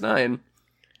that there's 9.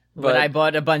 When I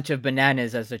bought a bunch of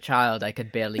bananas as a child, I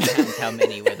could barely count how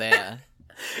many were there.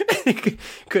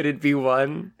 Could it be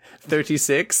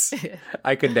 36?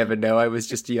 I could never know. I was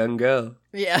just a young girl.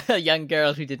 Yeah, a young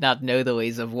girl who did not know the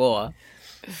ways of war.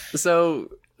 So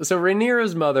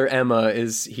Rhaenyra's mother, Emma,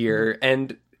 is here,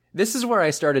 and this is where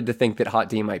I started to think that Hot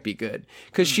D might be good.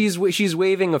 Because she's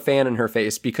waving a fan in her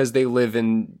face because they live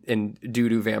in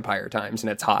doo-doo vampire times, and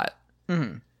it's hot.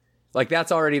 Mm-hmm. Like,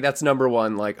 that's number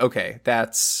one. Like, okay,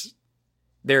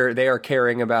 they are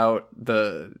caring about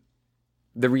the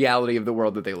reality of the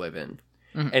world that they live in.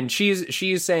 Mm-hmm. And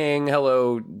she's saying,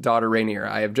 hello, daughter Rhaenyra,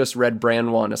 I have just read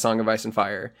Bran 1, A Song of Ice and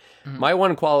Fire. Mm-hmm. My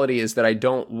one quality is that I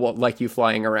don't like you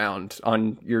flying around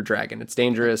on your dragon. It's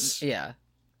dangerous. Yeah.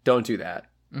 Don't do that.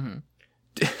 Mm-hmm.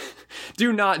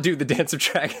 Do not do the Dance of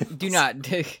Dragons. Do not.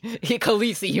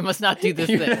 Khaleesi, you must not do this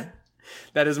thing.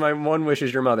 That is my one wish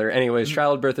as your mother. Anyways,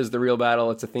 childbirth is the real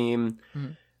battle. It's a theme.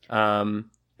 Mm-hmm.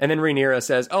 And then Rhaenyra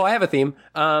says, "Oh, I have a theme.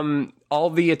 All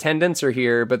the attendants are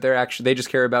here, but they just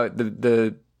care about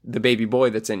the baby boy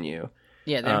that's in you.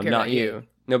 Yeah, they don't care not about you.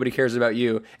 Nobody cares about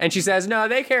you." And she says, "No,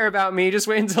 they care about me. Just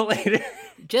wait until later.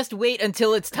 Just wait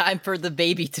until it's time for the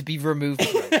baby to be removed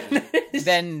from you.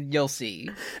 Then you'll see.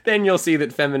 Then you'll see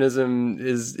that feminism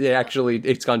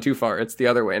it's gone too far. It's the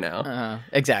other way now.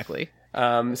 Exactly."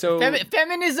 So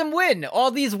feminism win.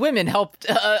 All these women helped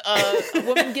a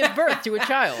woman give birth to a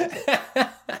child.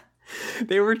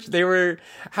 They were.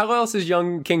 How else is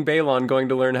young King Balon going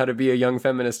to learn how to be a young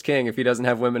feminist king if he doesn't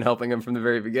have women helping him from the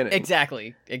very beginning?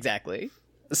 Exactly.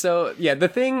 So yeah, the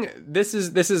thing. This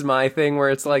is my thing where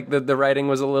it's like the writing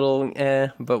was a little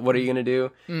but what are you gonna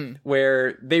do?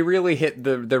 Where they really hit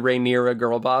the Rhaenyra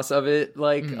girl boss of it,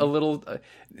 like a little,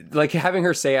 like having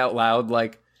her say out loud,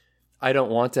 like, I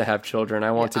don't want to have children. I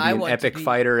want to be an epic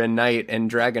fighter and knight and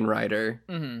dragon rider.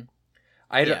 Mm-hmm.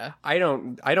 I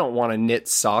don't want to knit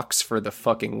socks for the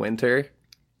fucking winter.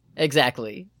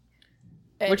 Exactly.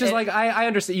 Which is like, I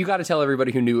understand. You got to tell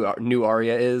everybody who knew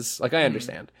Arya is. Like, I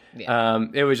understand. Yeah.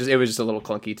 It was just a little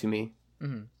clunky to me.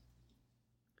 Mm-hmm.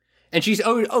 And she's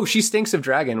she stinks of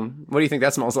dragon. What do you think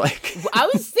that smells like? I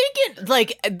was thinking,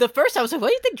 like, the first I was like, what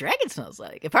do you think dragon smells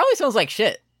like? It probably smells like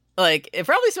shit. Like, it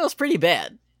probably smells pretty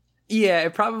bad. Yeah,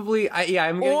 it probably.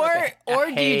 I'm getting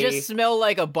or do you just smell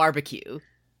like a barbecue,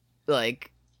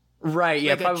 like right?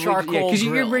 Yeah, like probably. A charcoal because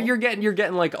grill. you're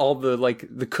getting like all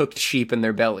the cooked sheep in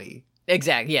their belly.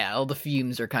 Exactly. Yeah, all the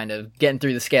fumes are kind of getting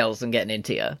through the scales and getting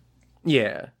into you.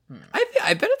 Yeah,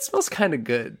 I bet it smells kind of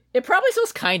good. It probably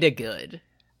smells kind of good.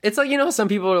 It's like, some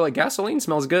people are like, gasoline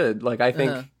smells good. Like, I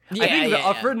think.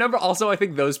 For number, also, I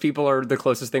think those people are the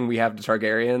closest thing we have to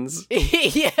Targaryens.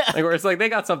 Yeah. Like, where it's like, they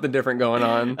got something different going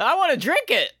on. I want to drink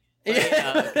it.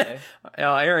 Yeah. Okay.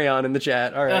 Arion in the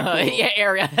chat. All right. Cool. Yeah,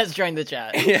 Arion has joined the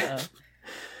chat. Yeah.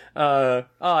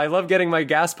 I love getting my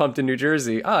gas pumped in New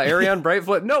Jersey. Arion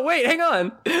Brightfoot. No, wait, hang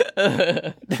on.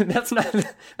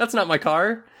 That's not my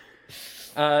car.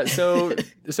 So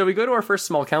we go to our first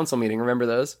small council meeting. Remember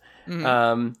those?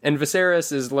 Mm-hmm. And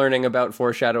Viserys is learning about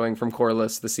foreshadowing from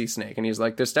Corlys, the sea snake, and he's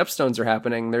like, "The Stepstones are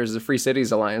happening. There's a Free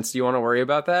Cities Alliance. Do you want to worry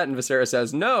about that?" And Viserys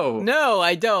says, "No,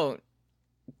 I don't."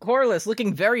 Corlys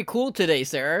looking very cool today,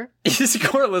 sir.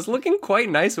 Corlys looking quite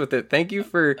nice with it. Thank you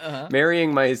for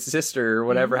marrying my sister or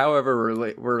whatever. Mm-hmm. However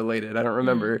we're related. I don't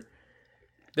remember. Mm-hmm.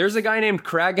 There's a guy named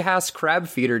Craghass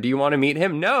Crabfeeder. Do you want to meet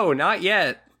him? No, not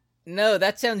yet. No,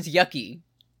 that sounds yucky.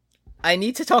 I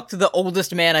need to talk to the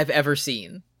oldest man I've ever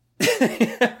seen.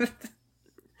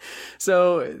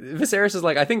 So Viserys is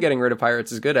like, I think getting rid of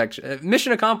pirates is good. Actually,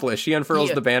 mission accomplished. She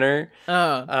unfurls the banner.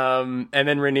 And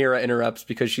then Rhaenyra interrupts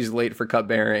because she's late for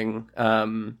cupbearing.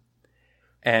 Then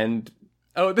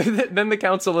the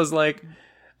council is like,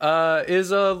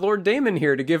 is Lord Daemon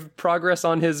here to give progress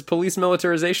on his police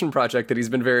militarization project that he's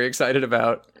been very excited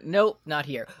about? Nope, not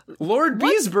here. Lord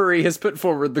Beesbury has put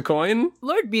forward the coin.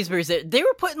 Lord Beesbury's there. They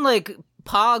were putting like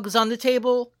pogs on the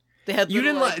table. They had you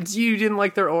didn't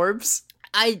like their orbs?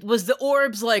 Was the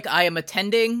orbs like I am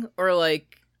attending, or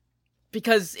like,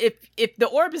 because if the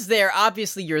orb is there,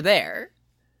 obviously you're there.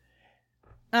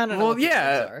 I don't know. Well,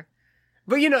 yeah.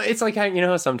 But it's like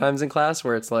how sometimes in class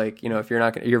where it's like if you're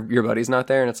not your buddy's not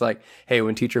there and it's like, hey,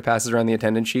 when teacher passes around the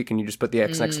attendance sheet, can you just put the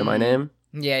X next to my name?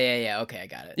 Yeah. Okay, I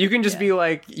got it. You can just be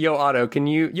like, yo, Otto,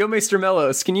 yo, Mr.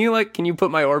 Mellos, can you put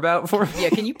my orb out for me? Yeah,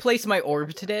 can you place my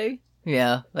orb today?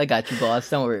 Yeah, I got you, boss.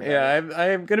 Don't worry about it. Yeah,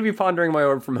 I'm gonna be pondering my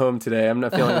orb from home today. I'm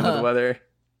not feeling under the weather.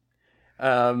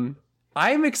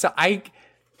 I'm excited.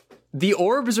 The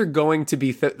orbs are going to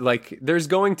be there's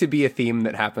going to be a theme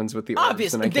that happens with the orbs.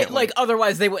 Obviously, and I can't wait.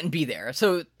 otherwise they wouldn't be there.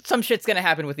 So some shit's gonna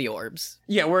happen with the orbs.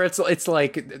 Yeah, where it's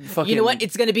like fucking. You know what?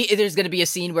 There's gonna be a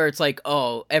scene where it's like,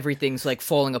 oh, everything's like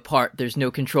falling apart. There's no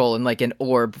control, and like an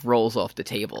orb rolls off the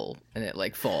table and it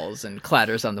like falls and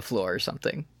clatters on the floor or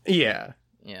something. Yeah.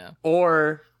 Yeah.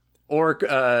 Or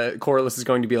Corlys is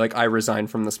going to be like, I resign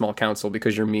from the small council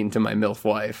because you're mean to my MILF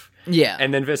wife. Yeah.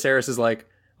 And then Viserys is like,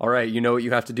 all right, you know what you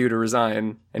have to do to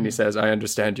resign. And he says, I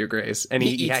understand your grace. And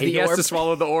he has to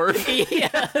swallow the orb.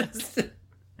 Yes.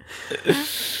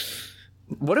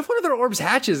 What if one of their orbs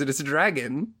hatches and it's a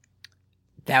dragon?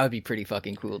 That would be pretty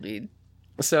fucking cool, dude.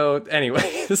 So,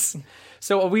 anyways.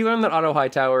 So we learned that Otto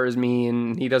Hightower is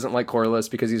mean. He doesn't like Corlys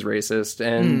because he's racist.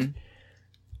 And...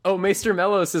 Oh, Maester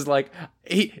Mellos is like,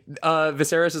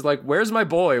 Viserys is like, where's my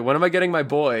boy? When am I getting my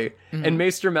boy? And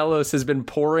Maester Mellos has been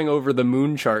poring over the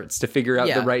moon charts to figure out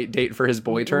the right date for his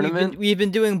boy tournament. We've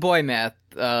been doing boy math,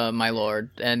 my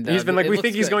lord. And he's been like, we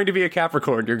think he's going to be a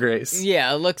Capricorn, your grace.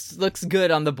 Yeah, it looks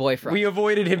good on the boy front. We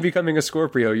avoided him becoming a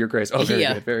Scorpio, your grace. Oh, very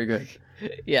good, very good.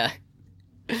 Yeah.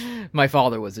 My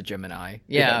father was a Gemini.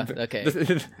 Yeah, okay.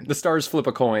 The stars flip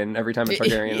a coin every time a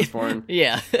Targaryen is born.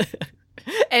 Yeah.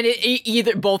 And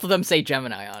either both of them say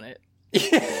Gemini on it.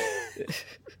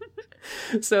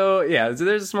 So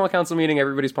there's a small council meeting.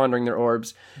 Everybody's pondering their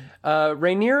orbs.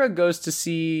 Rhaenyra goes to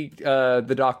see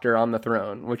the doctor on the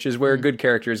throne, which is where good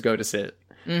characters go to sit.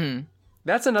 Mm-hmm.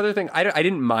 That's another thing. I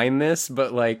didn't mind this,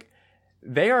 but like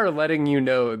they are letting you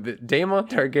know that Daemon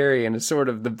Targaryen is sort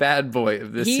of the bad boy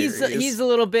of this series. He's a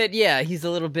little bit.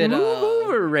 Move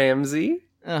over, Ramsay.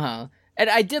 And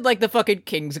I did like the fucking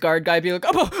Kingsguard guy be like,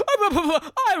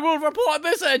 I will report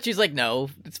this. And she's like, no,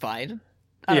 it's fine.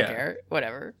 I don't care.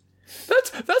 Whatever.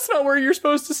 That's not where you're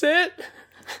supposed to sit.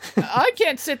 I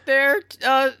can't sit there.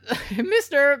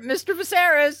 Mr.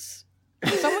 Viserys.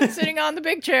 Someone's sitting on the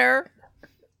big chair.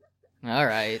 All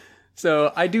right.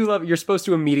 So I do love, you're supposed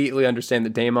to immediately understand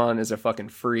that Daemon is a fucking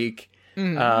freak.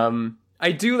 Mm-hmm.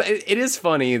 It is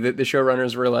funny that the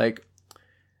showrunners were like,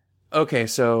 okay,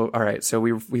 so all right, so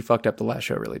we fucked up the last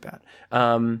show really bad.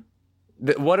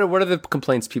 What are the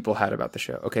complaints people had about the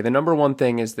show? Okay, the number one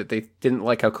thing is that they didn't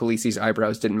like how Khaleesi's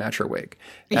eyebrows didn't match her wig.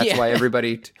 That's why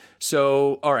everybody.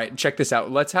 So all right, check this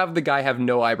out. Let's have the guy have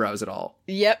no eyebrows at all.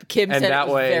 Yep, Kim said it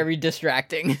was very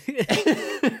distracting.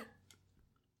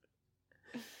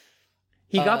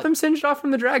 He got them singed off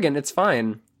from the dragon. It's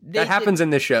fine. That happens in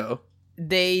this show.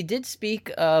 They did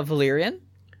speak Valyrian.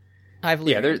 Hi,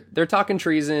 Valyrian. Yeah, they're talking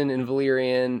treason in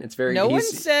Valyrian. It's very. No one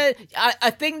said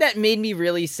a thing that made me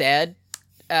really sad.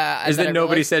 Is that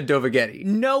nobody said Dovageti?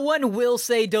 No one will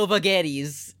say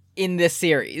Dovagetis in this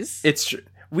series. It's true.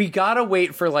 We gotta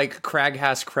wait for like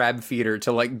Kraghast Crabfeeder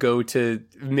to like go to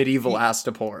medieval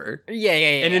Astapor. Yeah.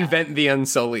 And invent the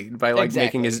Unsullied by like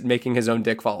making his own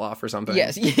dick fall off or something.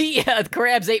 Yes, yeah.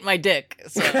 Crabs ate my dick.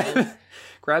 So.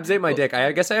 Crabs ate my dick.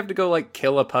 I guess I have to go like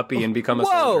kill a puppy and become a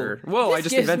soldier. Whoa! I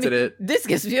just invented it. This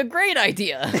gives me a great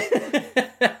idea.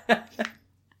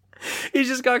 He's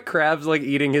just got crabs like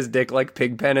eating his dick like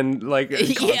Pigpen and like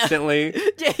constantly.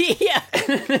 Yeah.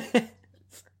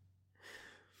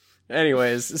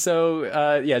 Anyways,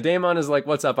 so Daemon is like,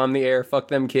 "What's up? I'm the heir. Fuck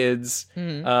them kids.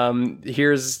 Mm-hmm.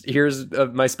 Here's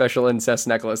my special incest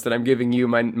necklace that I'm giving you,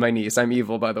 my niece. I'm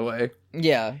evil, by the way."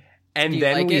 Yeah. And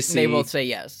then we see they both say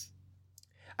yes.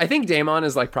 I think Daemon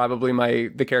is like probably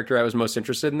the character I was most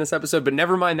interested in this episode, but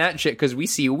never mind that shit because we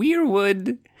see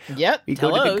Weirwood. Yep.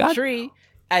 Hello, tree.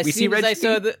 As soon as I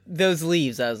saw those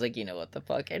leaves, I was like, you know what the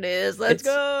fuck it is. Let's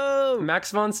go.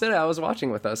 Max von Sydow was watching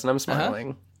with us, and I'm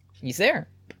smiling. He's there.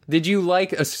 Did you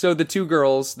like... So the two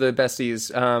girls, the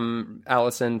besties,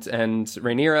 Alicent and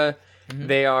Rhaenyra,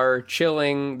 they are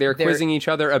chilling. They're quizzing each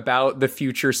other about the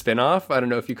future spinoff. I don't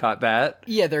know if you caught that.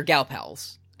 Yeah, they're gal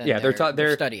pals. Yeah,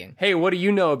 they're studying. Hey, what do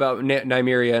you know about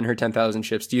Nymeria and her 10,000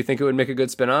 ships? Do you think it would make a good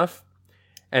spinoff?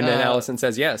 And then Alicent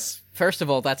says yes. First of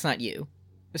all, that's not you.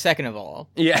 Second of all,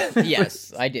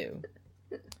 yes, I do.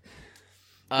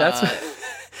 That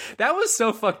was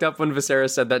so fucked up when Viserys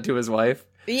said that to his wife.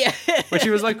 Yeah, when she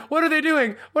was like, "What are they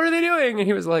doing? What are they doing?" And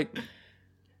he was like,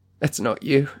 "That's not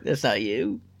you. That's not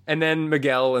you." And then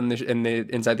Miguel in the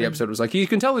inside the episode was like, "You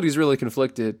can tell that he's really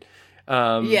conflicted."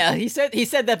 Yeah, he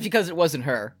said that because it wasn't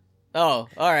her. Oh,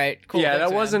 all right, cool. Yeah, thanks, that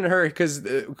man. wasn't her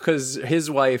because his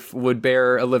wife would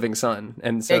bear a living son,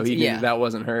 and so he knew that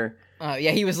wasn't her.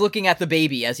 Yeah, he was looking at the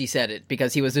baby as he said it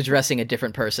because he was addressing a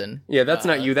different person. Yeah, that's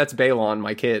not you. That's Balon,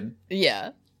 my kid.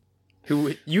 Yeah.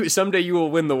 Who someday you will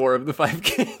win the War of the Five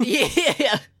Kings.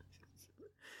 Yeah.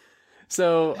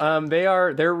 So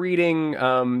they're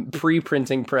reading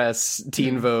pre-printing press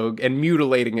Teen Vogue and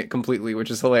mutilating it completely, which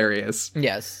is hilarious.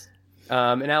 Yes.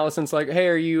 And Allison's like, "Hey,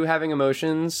 are you having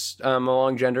emotions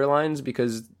along gender lines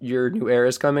because your new heir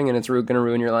is coming and it's going to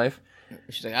ruin your life?"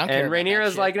 She's like, I don't care. And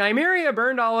Rhaenyra's like, "Nymeria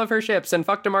burned all of her ships and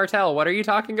fucked a Martell. What are you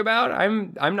talking about?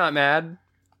 I'm not mad.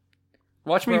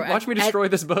 Watch me destroy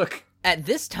this book." At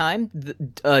this time,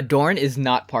 Dorne is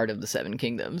not part of the Seven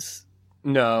Kingdoms.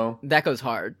 No, that goes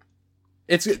hard.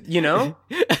 It's regions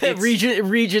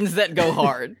that go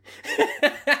hard.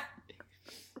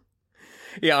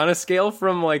 Yeah, on a scale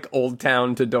from like Old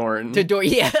Town to Dorne.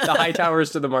 Yeah. The High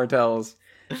Towers to the Martells.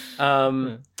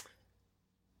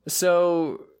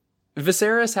 So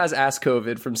Viserys has ass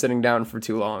COVID from sitting down for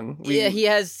too long. Yeah, he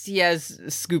has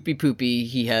Scoopy Poopy.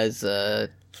 He has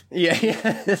Yeah,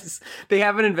 yes. They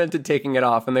haven't invented taking it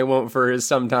off, and they won't for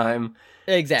some time.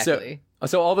 Exactly.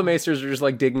 So all the maesters are just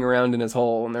like digging around in his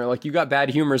hole, and they're like, "You got bad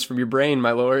humors from your brain,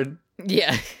 my lord."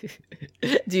 Yeah.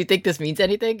 Do you think this means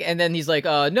anything? And then he's like,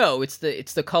 no, it's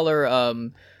the color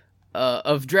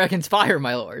of dragon's fire,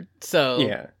 my lord. So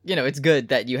yeah, it's good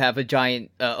that you have a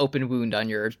giant open wound on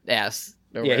your ass.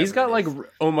 Yeah, he's got like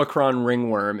Omicron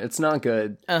ringworm. It's not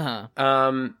good.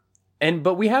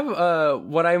 But we have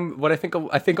what I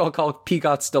think I'll call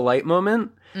Peacock's delight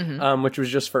moment, which was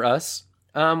just for us.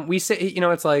 We say,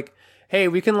 it's like, hey,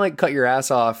 we can like cut your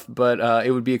ass off, but it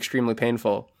would be extremely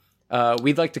painful.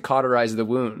 We'd like to cauterize the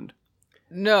wound.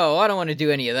 No, I don't want to do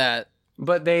any of that.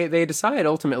 But they decide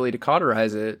ultimately to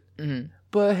cauterize it. Mm-hmm.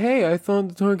 But hey, I thought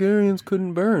the Targaryens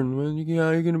couldn't burn. Well, how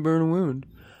are you going to burn a wound?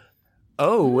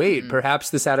 Oh, wait,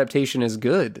 perhaps this adaptation is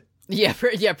good. Yeah,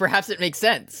 perhaps it makes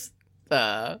sense.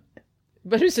 But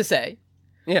who's to say?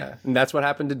 Yeah, and that's what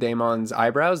happened to Daemon's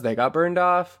eyebrows. They got burned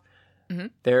off. Mm-hmm.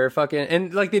 They're fucking,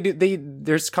 and like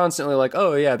there's constantly like,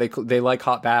 oh yeah, they like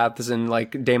hot baths and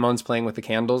like Daemon's playing with the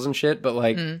candles and shit. But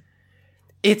like,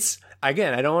 it's,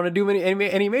 again, I don't want to do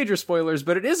any major spoilers,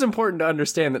 but it is important to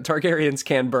understand that Targaryens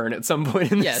can burn at some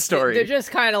point in the story. They're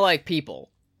just kind of like people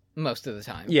most of the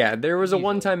time. Yeah, there was a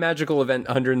one-time magical event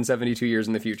 172 years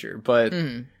in the future, but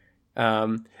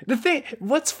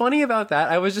what's funny about that,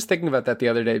 I was just thinking about that the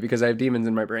other day because I have demons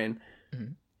in my brain.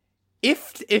 Mm-hmm.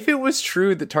 If it was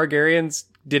true that Targaryens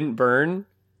didn't burn,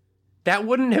 that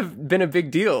wouldn't have been a big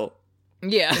deal.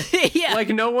 Yeah. Yeah. Like,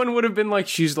 no one would have been like,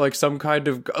 she's like some kind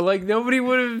of, like, nobody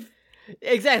would have.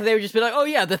 Exactly. They would just be like, oh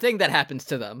yeah, the thing that happens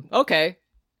to them. Okay.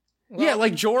 Well, yeah,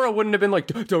 like Jorah wouldn't have been like,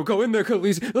 don't go in there,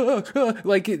 Khaleesi.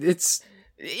 Like, it's.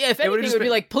 Yeah, if anything, it would be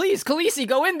like, please, Khaleesi,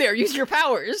 go in there, use your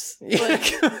powers.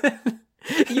 Like,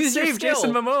 use your skill.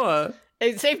 Jason Momoa.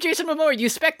 Save Jason Momoa.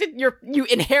 You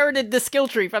inherited the skill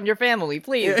tree from your family.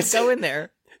 Please, go in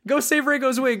there. Go save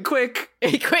Rhaego's wig, quick.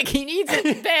 Quick, he needs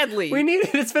it badly. We need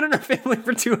it. It's been in our family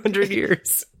for 200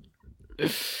 years.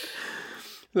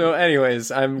 So anyways,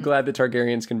 I'm glad that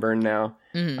Targaryens can burn now.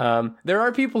 Mm-hmm. There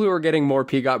are people who are getting more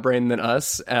Peacock brain than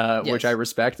us, which I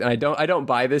respect. And I don't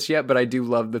buy this yet, but I do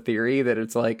love the theory that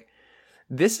it's like,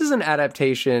 this is an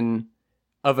adaptation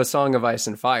of A Song of Ice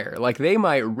and Fire. Like, they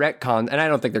might retcon, and I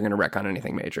don't think they're going to retcon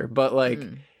anything major, but like,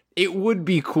 it would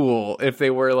be cool if they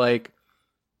were like,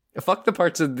 fuck the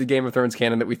parts of the Game of Thrones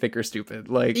canon that we think are stupid.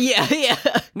 Like, yeah.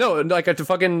 No, like, to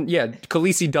fucking,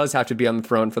 Khaleesi does have to be on the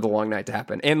throne for the Long Night to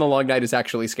happen, and the Long Night is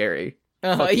actually scary.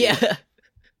 Yeah.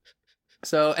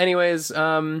 So, anyways,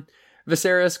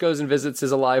 Viserys goes and visits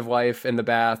his alive wife in the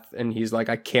bath, and he's like,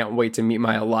 I can't wait to meet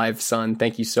my alive son.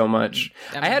 Thank you so much.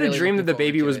 I had a dream that the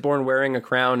baby was born wearing a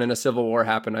crown and a civil war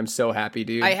happened. I'm so happy,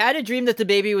 dude. I had a dream that the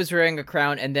baby was wearing a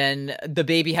crown, and then the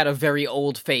baby had a very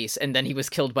old face, and then he was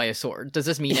killed by a sword. Does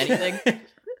this mean anything?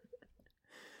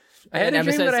 I had a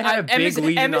dream that I had a big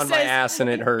lesion on my ass and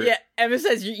it hurt. Yeah, Emma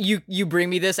says, you bring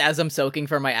me this as I'm soaking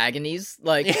for my agonies?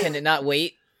 Like, can it not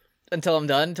wait until I'm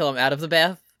done, until I'm out of the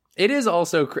bath? It is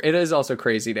also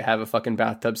crazy to have a fucking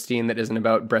bathtub scene that isn't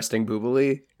about breasting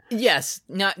boobily. Yes,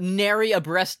 not nary a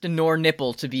breast nor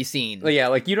nipple to be seen. Yeah,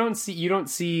 like you don't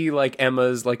see like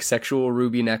Emma's like sexual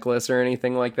ruby necklace or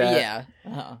anything like that. Yeah.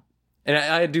 Uh-huh. And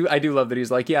I do love that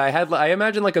he's like, yeah, I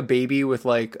imagine like a baby with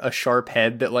like a sharp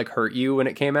head that like hurt you when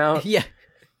it came out. Yeah.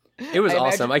 It was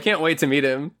awesome. I can't wait to meet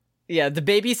him. Yeah, the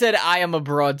baby said, I am a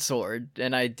broadsword,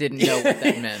 and I didn't know what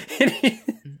that meant.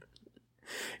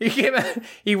 He came out,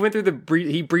 he went through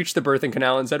he breached the birthing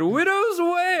canal and said, Widow's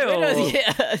wail!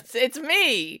 Yeah, it's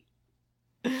me!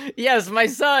 Yes, my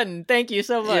son. Thank you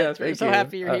so much. Yeah, I'm thank so you.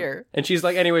 happy you're here. And she's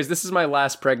like, anyways, this is my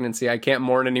last pregnancy. I can't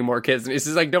mourn any more kids. And he's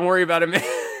just like, don't worry about it, man.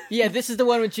 Yeah, this is the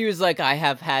one when she was like, I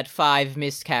have had 5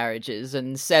 miscarriages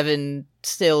and 7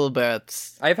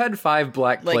 stillbirths. I've had 5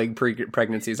 Black Plague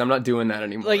pregnancies. I'm not doing that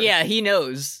anymore. Like, yeah, he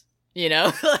knows. You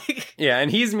know? Like, Yeah,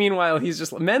 and meanwhile, he's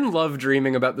just... Men love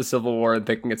dreaming about the Civil War and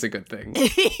thinking it's a good thing.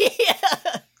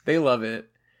 yeah. They love it.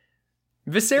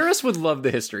 Viserys would love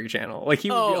the History Channel. Like, he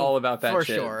would be all about that for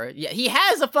shit. sure. Yeah, he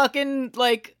has a fucking,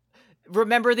 like,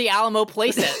 Remember the Alamo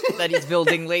playset that he's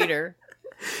building later.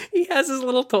 He has his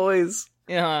little toys.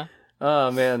 Yeah.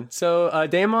 Oh, man. So,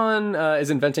 Daemon is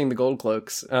inventing the gold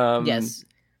cloaks. Yes.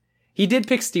 He did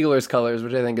pick Steelers colors,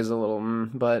 which I think is a little,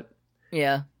 but...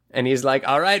 Yeah. And he's like,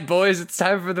 all right, boys, it's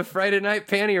time for the Friday night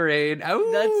panty raid.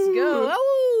 Ow! Let's go.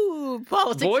 Oh,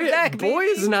 politics are back, baby.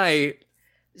 Boys' night.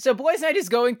 So Boys Night is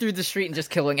going through the street and just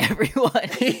killing everyone.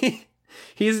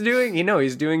 He's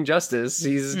doing justice.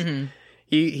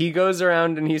 He goes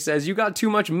around and he says, "You got too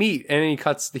much meat," and he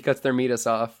cuts their meatus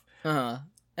off. And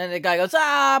the guy goes,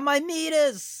 "Ah, my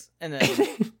meatus," and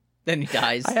then then he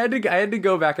dies. I had to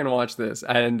go back and watch this,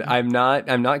 and I'm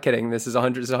not kidding. This is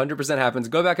 100% happens.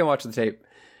 Go back and watch the tape.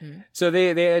 So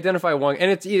they identify one, and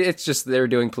it's just they're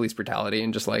doing police brutality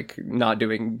and just like not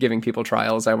giving people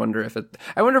trials. I wonder if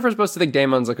we're supposed to think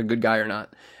Daemon's like a good guy or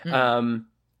not.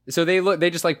 So they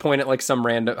just like point at like some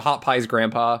random Hot Pie's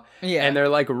grandpa, and they're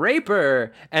like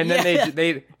raper, and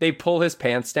then they pull his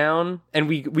pants down, and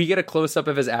we get a close up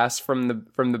of his ass from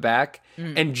the back,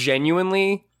 and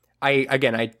genuinely, I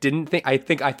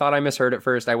thought I misheard at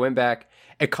first. I went back,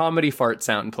 a comedy fart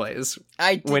sound plays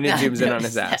when it zooms in on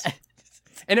his ass.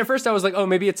 And at first I was like, oh,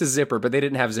 maybe it's a zipper, but they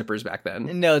didn't have zippers back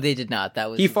then. No, they did not.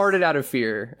 He farted out of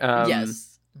fear.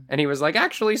 Yes. And he was like,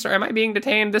 actually, sir, am I being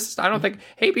detained? I don't think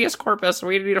habeas corpus.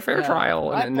 We need a fair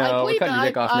trial. And no, cut your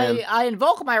dick off, man. I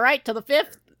invoke my right to the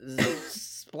 5th.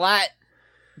 Splat.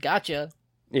 Gotcha.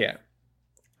 Yeah.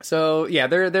 So yeah,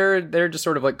 they're just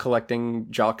sort of like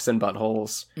collecting jocks and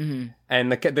buttholes,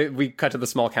 and we cut to the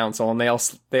small council, and they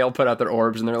all put out their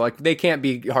orbs, and they're like, they can't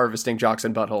be harvesting jocks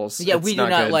and buttholes. Yeah, it's we do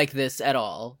not good. like this at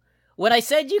all. When I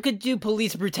said you could do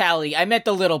police brutality, I meant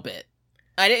a little bit.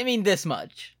 I didn't mean this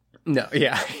much. No,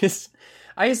 yeah,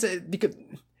 I said because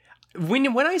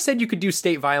when I said you could do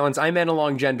state violence, I meant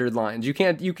along gendered lines. You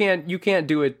can't do it. You can't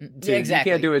do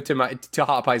it to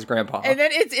Hot Pie's grandpa. And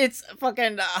then it's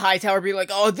fucking Hightower be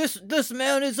like, oh, this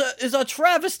man is a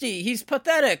travesty. He's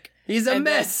pathetic. He's a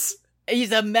mess.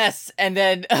 He's a mess. And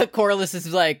then Corlys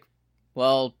is like,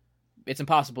 well, it's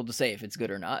impossible to say if it's good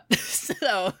or not.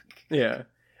 So yeah,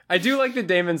 I do like that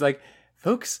Daemon's like,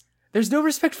 folks, there's no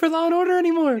respect for law and order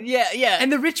anymore. Yeah.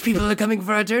 And the rich people are coming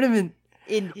for our tournament.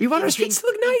 We want our streets to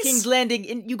look nice. King's Landing,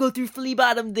 and you go through Flea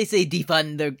Bottom, they say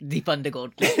defund the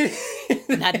gold cloaks.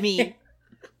 Not me.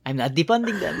 I'm not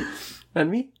defunding them. Not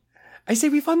me. I say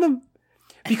we fund them.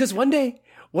 Because one day,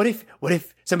 what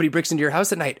if somebody breaks into your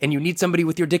house at night and you need somebody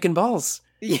with your dick and balls?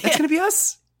 Yeah. That's gonna be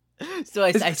us. So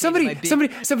I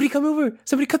somebody come over.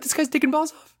 Somebody cut this guy's dick and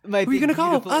balls off. Who are you gonna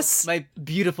call? Us. My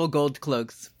beautiful gold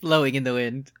cloaks flowing in the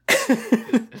wind.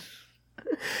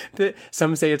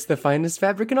 Some say it's the finest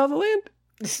fabric in all the land.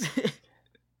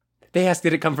 They ask,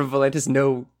 did it come from Volantis?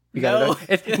 No.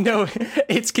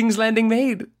 It's King's Landing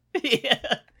made.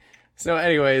 Yeah. So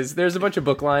anyways, there's a bunch of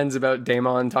book lines about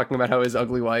Daemon talking about how his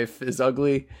ugly wife is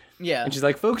ugly. Yeah. And she's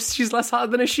like, folks, she's less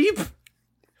hot than a sheep.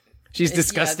 She's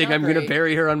disgusting. I'm going to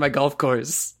bury her on my golf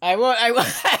course. I won't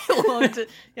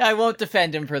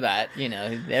defend him for that. You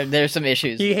know, there's some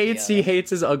issues. He hates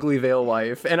his ugly veil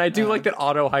wife. And I do like that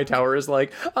Otto Hightower is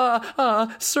like,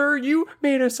 sir, you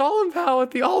made a solemn vow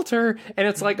at the altar. And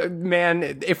it's like,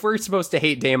 man, if we're supposed to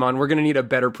hate Daemon, we're going to need a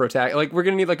better we're going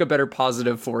to need like a better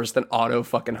positive force than Otto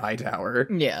fucking Hightower.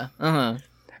 Yeah.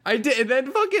 I did. And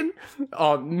then fucking,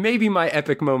 maybe my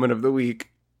epic moment of the week.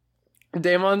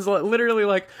 Daemon's literally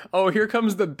like, oh, here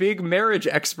comes the big marriage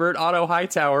expert, Otto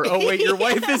Hightower. Oh, wait, your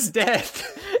wife is dead.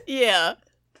 Yeah.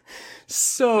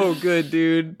 So good,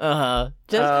 dude. And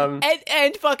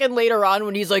fucking later on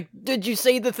when he's like, did you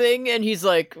say the thing? And he's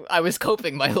like, I was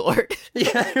coping, my lord.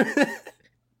 Yeah.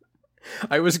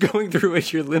 I was going through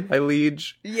it, my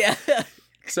liege. Yeah.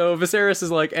 So Viserys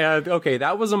is like, okay,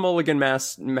 that was a Mulligan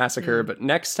massacre, but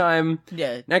next time,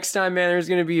 man, there's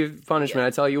gonna be a punishment. I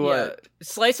tell you what,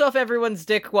 slice off everyone's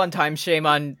dick one time. Shame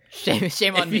on me.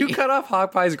 If you cut off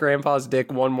Hot Pie's grandpa's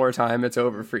dick one more time, it's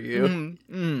over for you.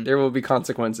 There will be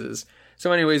consequences.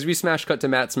 So, anyways, we smash cut to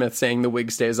Matt Smith saying the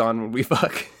wig stays on when we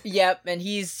fuck. Yep, and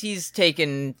he's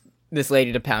taken this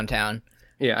lady to Pound Town.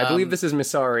 Yeah, I believe this is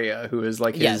Missaria, who is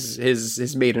like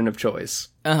his maiden of choice.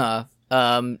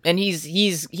 And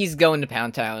he's going to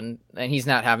Pound Town, and he's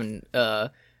not having a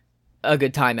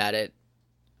good time at it.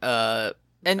 And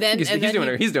then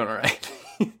He's doing all right.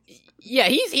 Yeah,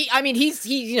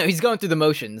 he's going through the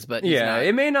motions, but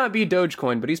It may not be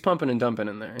Dogecoin, but he's pumping and dumping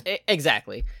in there.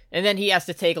 Exactly. And then he has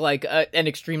to take like an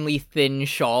extremely thin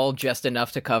shawl, just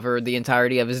enough to cover the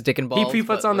entirety of his dick and balls. He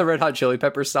puts on the Red Hot Chili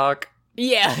Pepper stock.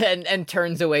 Yeah, and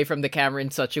turns away from the camera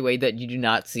in such a way that you do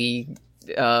not see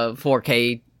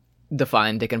 4K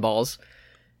defined dick and balls.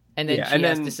 And then she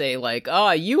has to say, like,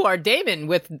 "Oh, you are Daemon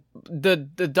with the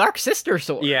Dark Sister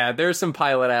sword." Yeah, there's some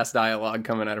pilot-ass dialogue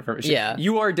coming out of her.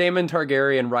 You are Daemon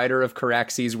Targaryen, rider of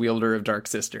Caraxes, wielder of Dark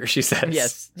Sister, she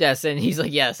says. Yes, and he's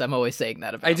like, yes, I'm always saying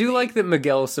that about I do like that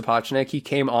Miguel Sapochnik, he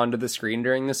came onto the screen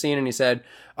during the scene, and he said,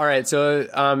 all right, so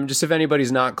just if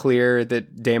anybody's not clear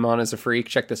that Daemon is a freak,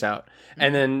 check this out. Mm-hmm.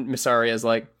 And then Mysaria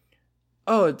like,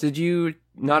 oh, did you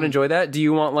not enjoy that? Do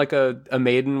you want like a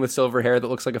maiden with silver hair that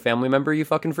looks like a family member, you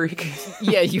fucking freak?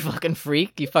 Yeah, you fucking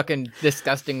freak. You fucking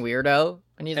disgusting weirdo.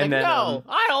 And he's like, no,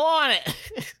 I don't want it.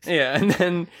 Yeah, and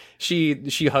then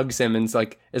she hugs him and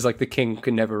is like the king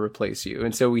could never replace you.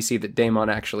 And so we see that Daemon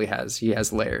actually has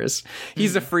layers.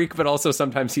 He's a freak, but also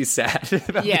sometimes he's sad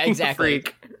about being exactly. a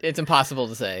freak. It's impossible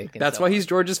to say. That's why he's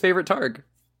George's favorite Targ.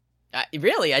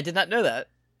 Really? I did not know that.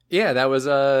 Yeah, that was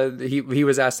he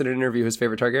was asked in an interview his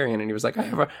favorite Targaryen, and he was like, I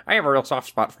have a real soft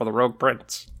spot for the Rogue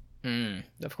Prince.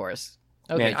 Of course.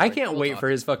 Okay, man, I can't wait for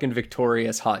his fucking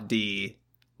victorious hot D.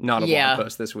 Not a blog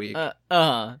post this week.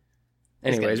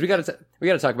 Anyways, we gotta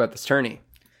talk about this tourney.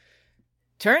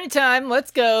 Tourney time,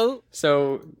 let's go.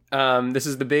 So, this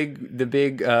is the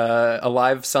big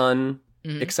Alive Sun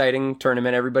exciting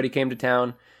tournament. Everybody came to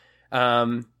town.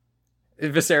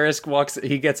 Viserys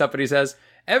he gets up and he says,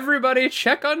 everybody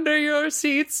check under your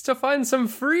seats to find some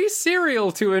free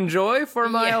cereal to enjoy for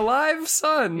my alive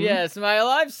son. Yes, my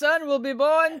alive son will be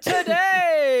born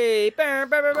today.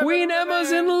 Queen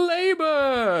Emma's in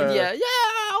labor. Yeah,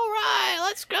 all right,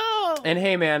 let's go. And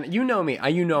hey, man, you know me.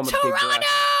 You know I'm a big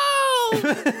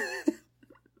Toronto!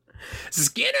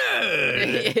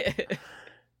 Skinner!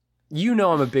 You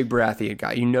know I'm a big Baratheon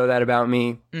guy. You know that about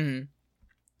me. Mm-hmm.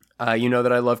 You know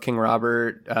that I love King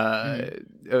Robert,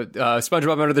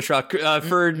 SpongeBob Under the Truck,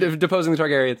 for deposing the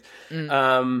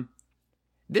Targaryens.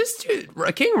 This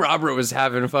dude, King Robert was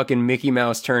having fucking Mickey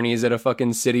Mouse tourneys at a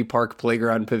fucking city park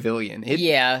playground pavilion.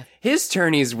 His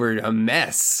tourneys were a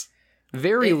mess.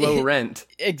 Very low rent.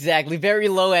 Exactly. Very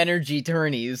low energy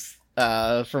tourneys.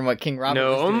 From what King Robert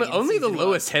was doing. Only the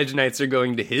lowest hedge knights are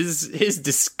going to his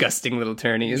disgusting little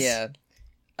tourneys. Yeah.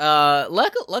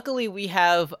 Luckily we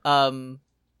have,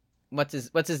 what's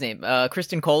his name?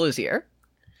 Kristen Cole is here.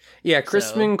 Yeah,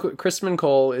 Crispin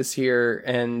Cole is here,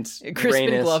 and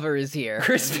Crispin Glover is here.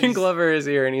 Crispin Glover is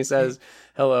here, and he says,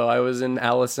 hello, I was in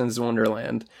Alice's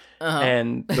Wonderland,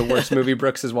 and the worst movie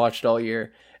Brooks has watched all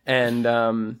year. And,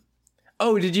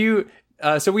 did you...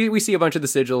 so we see a bunch of the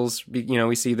sigils,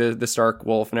 we see the Stark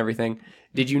wolf and everything.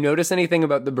 Did you notice anything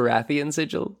about the Baratheon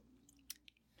sigil?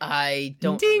 I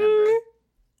don't remember.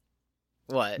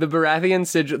 What? The Baratheon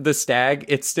sigil, the stag,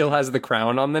 it still has the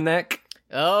crown on the neck.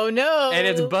 Oh no! And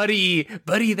it's Buddy,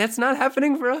 that's not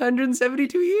happening for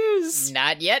 172 years.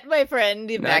 Not yet, my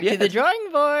friend. Back to the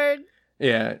drawing board.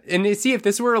 Yeah, and you see, if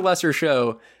this were a lesser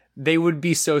show, they would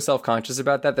be so self-conscious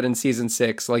about that in season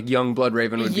 6, like young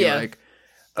Bloodraven would be like,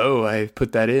 oh, I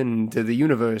put that into the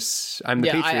universe. I'm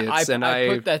the Patriots, I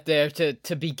put that there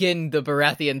to begin the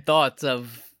Baratheon thoughts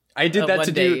of. I did that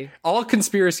to do. All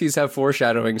conspiracies have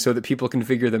foreshadowing so that people can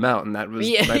figure them out, and that was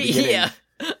my beginning. Yeah.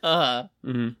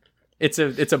 Mm-hmm. It's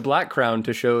a black crown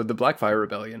to show the Blackfire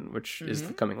Rebellion, which is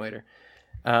coming later.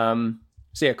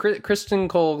 Kristen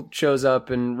Cole shows up,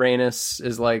 and Rhaenys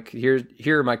is like,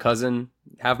 "Here, my cousin,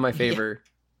 have my favor."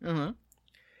 Yeah.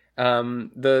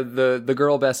 The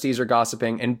girl besties are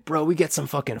gossiping, and bro, we get some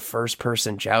fucking first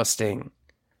person jousting.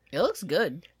 It looks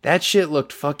good. That shit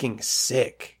looked fucking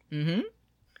sick. Mm-hmm.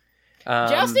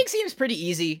 Jousting seems pretty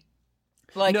easy.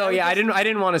 I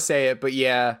didn't want to say it, but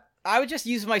yeah. I would just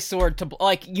use my sword to,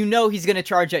 he's gonna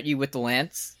charge at you with the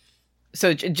lance. So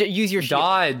use your shield.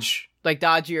 Dodge.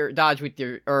 Dodge with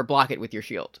or block it with your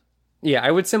shield. Yeah,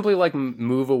 I would simply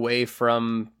move away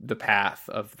from the path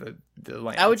of the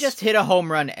lance. I would just hit a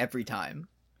home run every time.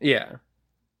 Yeah.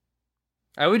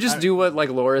 I would just do what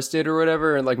Loras did or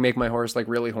whatever, and make my horse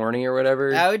really horny or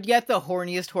whatever. I would get the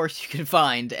horniest horse you could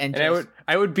find, and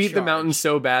I would beat the mountain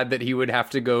so bad that he would have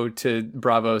to go to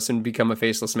Bravos and become a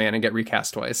faceless man and get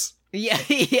recast twice. Yeah.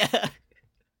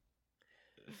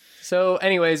 So,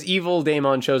 anyways, evil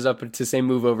Daemon shows up to say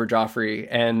move over Joffrey,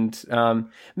 and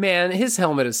man, his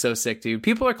helmet is so sick, dude.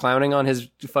 People are clowning on his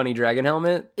funny dragon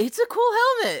helmet. It's a cool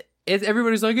helmet.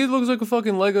 Everybody's like, it looks like a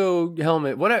fucking Lego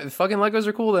helmet. What? Fucking Legos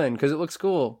are cool then, because it looks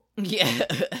cool. Yeah.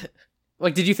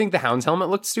 Like, did you think the Hound's helmet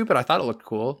looked stupid? I thought it looked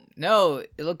cool. No,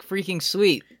 it looked freaking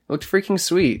sweet. It looked freaking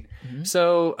sweet. Mm-hmm.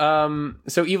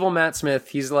 So evil Matt Smith,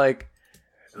 he's like,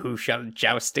 who shall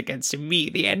joust against me,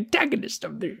 the antagonist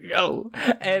of the show?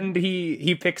 And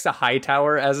he picks a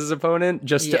Hightower as his opponent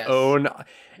just to own.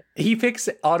 He picks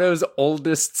Otto's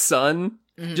oldest son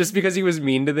just because he was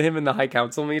mean to him in the High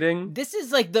Council meeting. This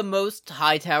is like the most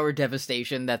Hightower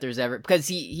devastation that there's ever, because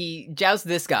he jousts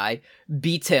this guy,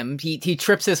 beats him, he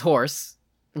trips his horse,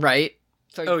 right?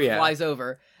 So he flies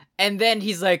over. And then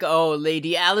he's like, "Oh,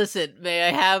 Lady Alicent, may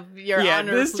I have your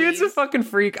honor, this please?" dude's a fucking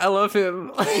freak. I love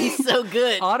him. He's so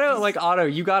good. Otto,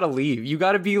 you gotta leave. You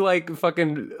gotta be like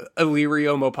fucking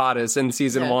Illyrio Mopatis in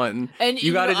season 1. And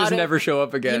you gotta just never show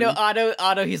up again. You know,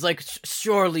 Otto, he's like,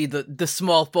 surely the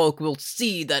small folk will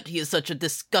see that he is such a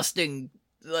disgusting,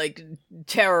 like,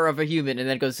 terror of a human. And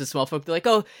then it goes to small folk, they're like,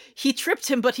 "Oh, he tripped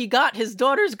him, but he got his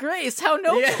daughter's grace. How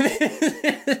noble."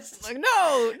 Like,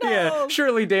 no. Yeah,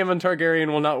 surely Daemon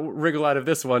Targaryen will not wriggle out of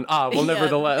this one.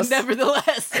 Nevertheless.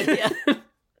 Yeah.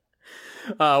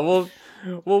 Well,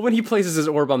 when he places his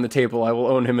orb on the table, I will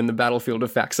own him in the battlefield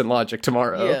of facts and logic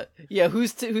tomorrow. Yeah.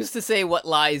 Who's to say what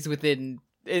lies within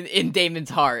in Daemon's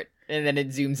heart? And then it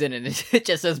zooms in and it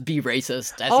just says "be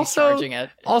racist" as he's charging it.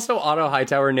 Also, Otto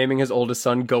Hightower naming his oldest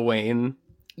son Gawain.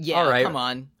 Yeah, all right. Come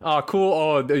on. Oh, cool.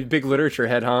 Oh, the big literature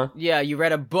head, huh? Yeah, you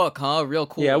read a book, huh? Real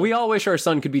cool. Yeah, we all wish our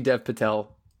son could be Dev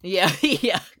Patel. Yeah.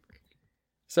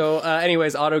 So,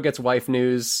 anyways, Otto gets wife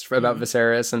news about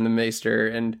Viserys and the Maester,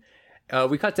 and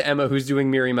we cut to Emma, who's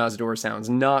doing Miri Mazdor sounds.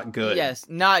 Not good. Yes,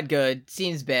 not good.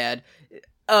 Seems bad.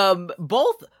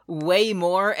 Both way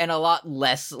more and a lot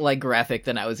less like graphic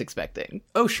than I was expecting.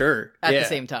 Oh, sure. At the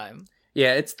same time.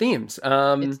 Yeah, it's themes.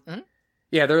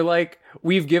 Yeah, they're like,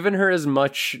 we've given her as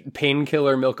much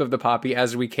painkiller milk of the poppy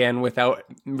as we can without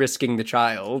risking the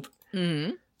child.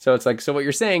 Mm-hmm. So it's like, so what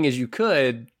you're saying is you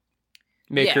could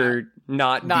make her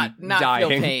not dying. Feel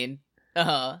pain.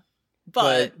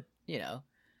 But you know.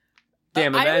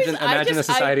 Damn, imagine a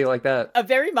society like that. A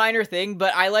very minor thing,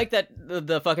 but I like that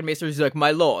the fucking Maester is like,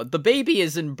 "My lord, the baby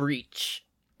is in breach."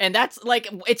 And that's, like,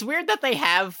 it's weird that they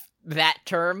have that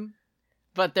term,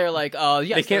 but they're like, "Oh,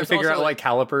 yes." They can't figure out, like,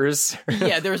 calipers.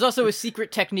 Yeah, there's also a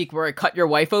secret technique where I cut your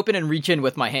wife open and reach in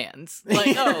with my hands.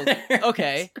 Like, oh,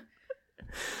 okay.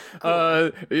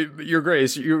 Cool. Your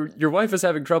Grace, your wife is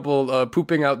having trouble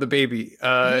pooping out the baby.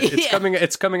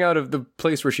 It's coming out of the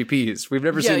place where she pees. We've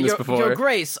never seen this before. Your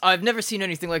Grace, I've never seen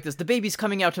anything like this. The baby's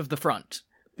coming out of the front.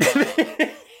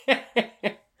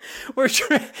 We're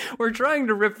trying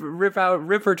to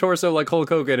rip her torso like Hulk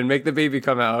Hogan and make the baby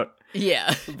come out.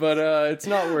 Yeah, but it's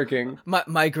not working.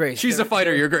 My Grace, she's a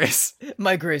fighter. Your Grace,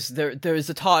 my Grace. There is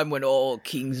a time when all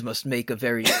kings must make a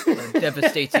very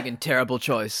devastating and terrible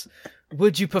choice.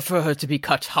 Would you prefer her to be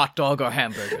cut hot dog or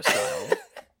hamburger style?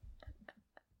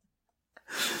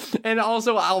 And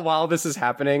also, while this is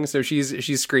happening, so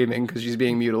she's screaming because she's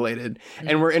being mutilated,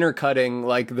 and we're intercutting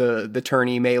like the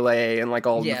tourney melee and like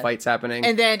all the fights happening.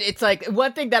 And then it's like,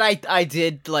 one thing that I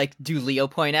did like do Leo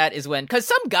point at is when, because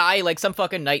some guy, like some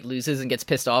fucking knight loses and gets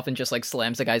pissed off and just like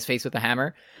slams the guy's face with a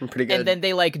hammer. Pretty good. And then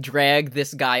they like drag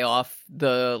this guy off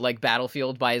the like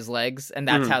battlefield by his legs, and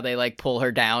that's how they like pull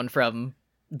her down from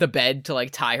the bed to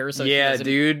like tie her so she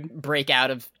doesn't break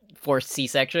out of forced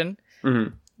C-section.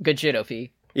 Mm-hmm. Good shit, OP.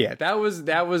 Yeah, that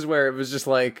was where it was just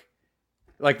like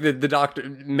the doctor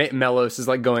Melos is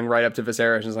like going right up to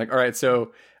Viserys and is like, "All right,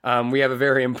 so we have a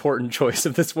very important choice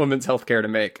of this woman's healthcare to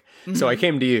make. So I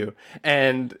came to you."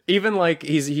 And even like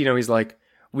he's like,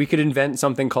 "We could invent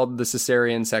something called the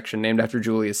cesarean section named after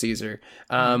Julius Caesar,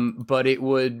 but it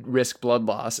would risk blood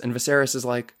loss." And Viserys is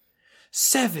like,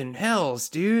 7 hells,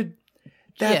 dude.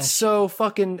 That's so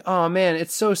fucking, oh man,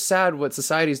 it's so sad what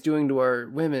society's doing to our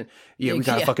women. Yeah, we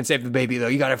gotta fucking save the baby though.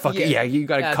 You gotta fucking, you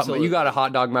gotta you gotta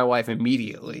hot dog my wife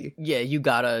immediately. Yeah, you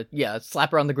gotta,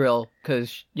 slap her on the grill,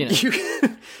 cause, you know.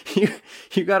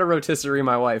 you gotta rotisserie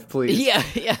my wife, please.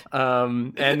 Yeah.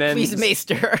 And then. Please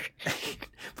maester.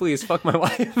 Please, fuck my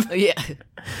wife. Yeah.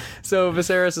 So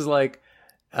Viserys is like,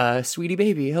 sweetie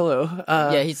baby, hello.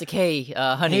 He's like, hey,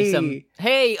 honey,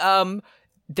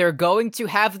 they're going to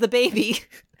have the baby.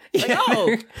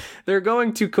 Like, they're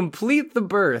going to complete the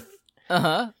birth.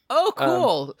 Oh,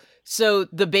 cool. So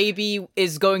the baby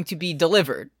is going to be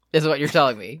delivered, is what you're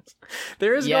telling me.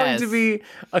 There is going to be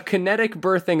a kinetic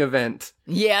birthing event.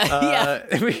 Yeah.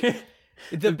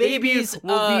 The babies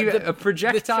will be the a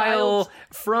projectile child-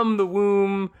 from the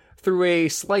womb through a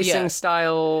slicing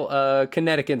style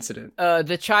kinetic incident.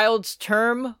 the child's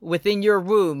term within your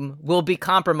womb will be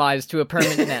compromised to a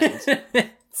permanent end.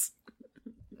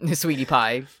 Sweetie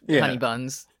pie, honey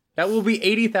buns. That will be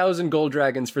 80,000 gold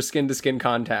dragons for skin to skin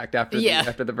contact after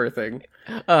the birthing.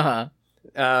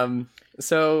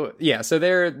 So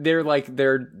they're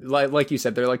like you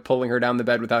said, they're like pulling her down the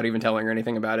bed without even telling her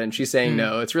anything about it, and she's saying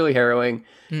no. It's really harrowing.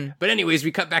 But anyways,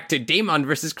 we cut back to Daemon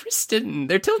versus Kristen.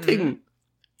 They're tilting.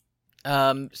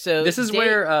 So this is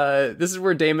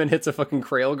where Daemon hits a fucking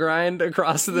crail grind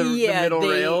across the middle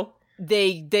rail.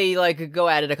 They like go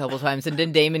at it a couple times, and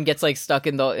then Daemon gets like stuck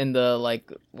in the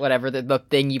like whatever the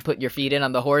thing you put your feet in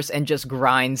on the horse, and just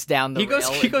grinds down the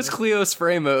rail. He goes Cleo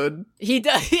spray mode. He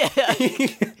does, yeah.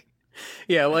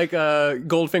 Yeah, like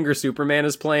Goldfinger Superman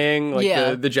is playing, like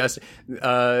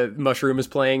the Mushroom is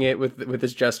playing it with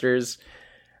his gestures.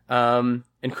 And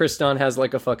Kriston has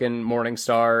like a fucking morning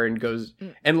star and goes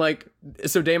and like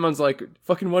so Daemon's like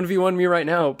fucking 1v1 me right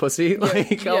now, pussy.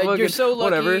 Like you're so lucky.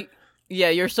 Whatever. Yeah,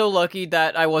 you're so lucky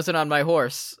that I wasn't on my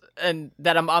horse and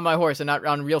that I'm on my horse and not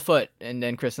on real foot. And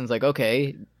then Kristen's like,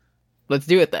 okay, let's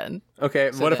do it then. Okay,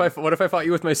 so what if I fought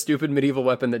you with my stupid medieval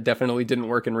weapon that definitely didn't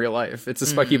work in real life? It's a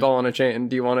spiky ball on a chain.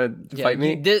 Do you want to fight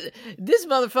me? This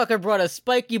motherfucker brought a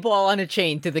spiky ball on a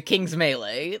chain to the king's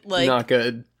melee. Like, not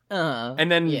good. And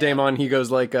then Daemon, he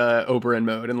goes like Oberyn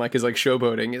mode and like is like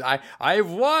showboating. I've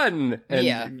won,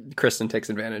 and Kristen takes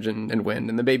advantage and win,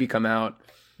 and the baby come out.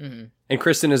 And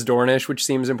Kristen is Dornish, which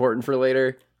seems important for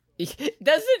later.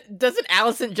 Doesn't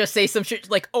Alicent just say some shit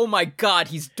like, "Oh my god,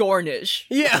 he's Dornish"?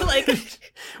 Yeah, like,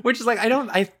 which is like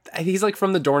he's like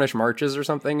from the Dornish marches or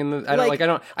something. And I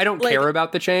don't care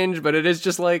about the change, but it is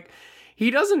just like he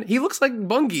looks like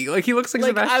Bungie, like he looks like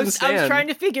Sebastian Stan. I was trying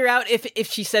to figure out if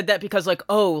she said that because like,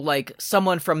 oh, like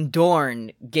someone from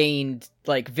Dorne gained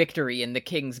like victory in the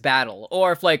king's battle,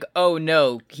 or if like, oh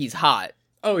no, he's hot.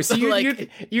 Oh, so you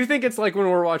think it's like when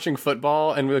we're watching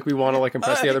football and we want to like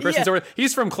impress the other person? So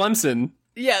he's from Clemson.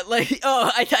 Yeah, like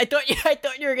I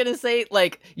thought you were gonna say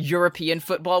like European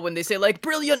football when they say like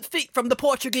brilliant feat from the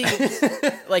Portuguese,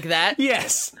 like that.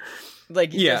 Yes, like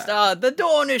just, the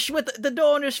Dornish with the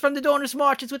Dornish from the Dornish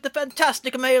marches with the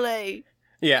fantastic melee.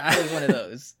 Yeah, it was one of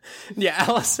those. Yeah,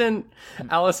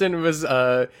 Allison was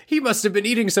he must have been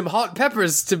eating some hot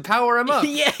peppers to power him up.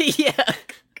 yeah.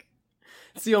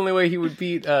 It's the only way he would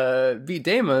beat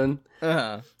Daemon.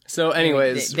 So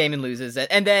anyways, Daemon loses it.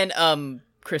 And then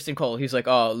Kristen Cole, he's like,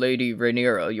 "Oh, Lady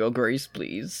Rhaenyra, your grace,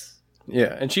 please."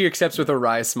 Yeah, and she accepts with a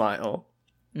wry smile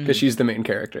because she's the main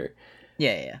character.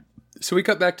 Yeah. So we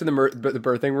cut back to the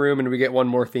birthing room and we get one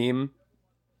more theme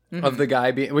of the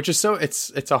guy being, which is so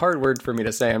it's a hard word for me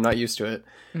to say. I'm not used to it.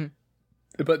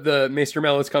 But the Maester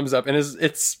Mellus comes up and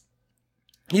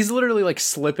he's literally like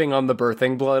slipping on the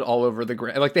birthing blood all over the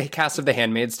ground. Like the cast of The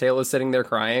Handmaid's Tale is sitting there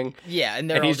crying. Yeah,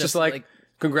 and he's just like,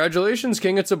 "Congratulations,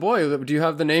 King, it's a boy. Do you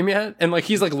have the name yet?" And like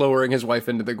he's like lowering his wife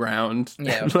into the ground.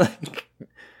 Yeah. And, like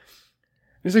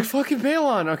he's like, "Fucking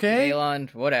Balon, okay?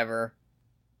 Balon, whatever."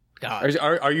 God.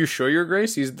 Are you sure, Your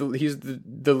Grace? He's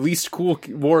the least cool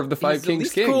War of the Five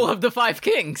Kings king. Cool of the Five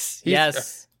Kings.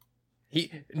 Yes.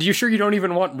 You sure you don't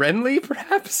even want Renly,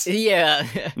 perhaps? Yeah.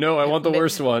 No, I want the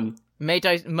worst one. Might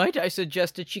I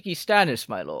suggest a cheeky Stannis,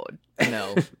 my lord?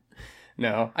 No.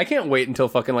 No. I can't wait until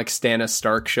fucking like Stannis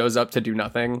Stark shows up to do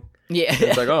nothing. Yeah.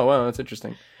 It's like, oh wow, that's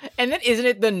interesting. And then isn't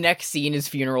it the next scene is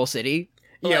Funeral City?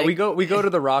 Yeah, we go to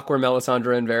the rock where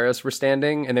Melisandre and Varys were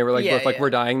standing, and they were like both like, we're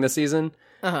dying this season.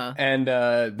 And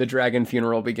the dragon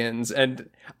funeral begins. And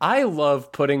I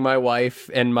love putting my wife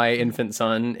and my infant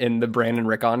son in the Bran and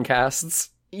Rickon casts.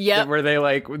 Yeah. Where they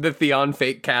like the Theon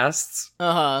fake casts.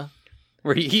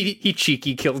 Where he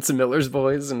cheeky killed some Miller's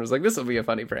boys and was like, this will be a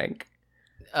funny prank.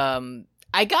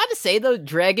 I gotta say though,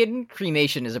 dragon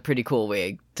cremation is a pretty cool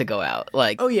way to go out.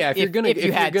 Like, oh yeah, if you're gonna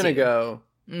go.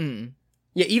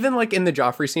 Yeah, even like in the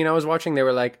Joffrey scene I was watching, they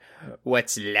were like,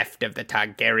 "What's left of the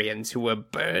Targaryens who were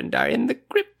burned are in the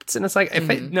crypts," and it's like,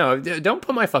 don't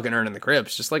put my fucking urn in the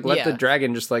crypts. Just like let the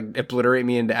dragon just like obliterate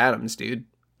me into atoms, dude.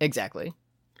 Exactly.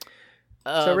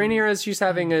 So Rhaenyra, she's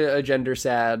having a gender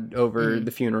sad over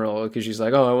the funeral because she's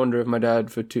like, "Oh, I wonder if my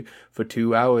dad for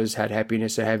 2 hours had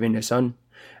happiness of having a son."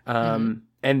 And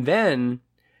then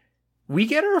we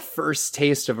get our first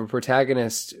taste of a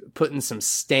protagonist putting some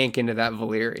stank into that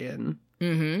Valyrian.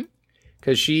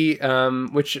 Because she,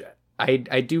 which I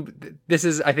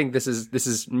think this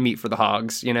is meat for the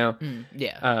hogs, you know?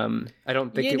 Yeah. I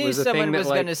don't think it was a thing that was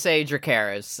going to say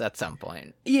Dracarys at some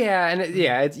point. Yeah, and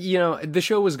it's, you know, the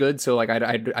show was good, so like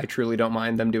I truly don't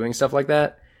mind them doing stuff like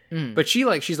that. But she's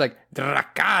like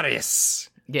Dracarys.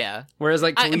 Yeah. Whereas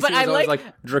like Khaleesi was always like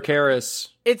Dracarys.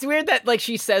 It's weird that like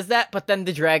she says that, but then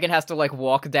the dragon has to like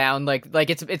walk down like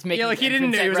it's making Yeah, like he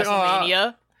didn't. He was like,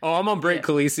 WrestleMania. oh, I'm on break,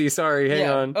 Khaleesi. Sorry, hang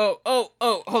on. Oh,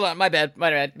 hold on. My bad.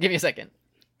 Give me a second.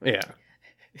 Yeah.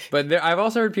 But I've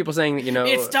also heard people saying that,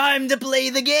 It's time to play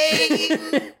the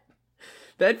game.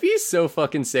 That'd be so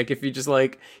fucking sick if you just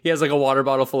like he has like a water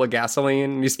bottle full of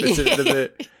gasoline and he spits it into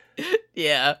the.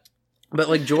 Yeah. But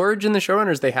like George and the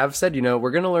showrunners, they have said,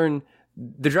 we're gonna learn.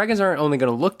 The dragons aren't only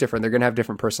going to look different; they're going to have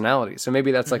different personalities. So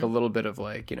maybe that's like a little bit of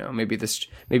like, maybe this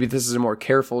is a more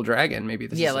careful dragon. Maybe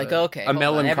this is a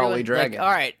melancholy dragon.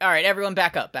 Like, all right, everyone,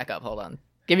 back up. Hold on.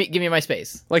 Give me my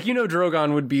space. Like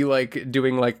Drogon would be like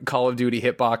doing like Call of Duty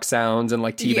hitbox sounds and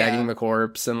like teabagging the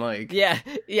corpse and like yeah.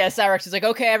 Cyrex is like,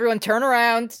 okay, everyone, turn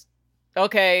around.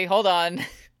 Okay, hold on.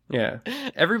 Yeah,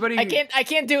 everybody. I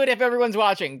can't do it if everyone's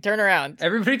watching. Turn around.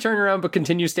 Everybody, turn around, but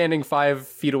continue standing 5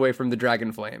 feet away from the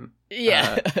dragon flame.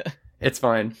 Yeah, it's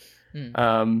fine.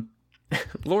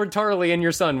 Lord Tarly and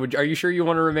your son. Are you sure you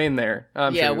want to remain there?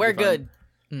 Yeah, we're good.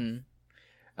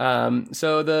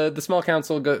 So the small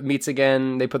council meets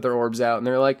again. They put their orbs out, and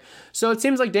they're like, "So it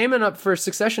seems like Daemon up for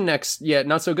succession next. Yeah,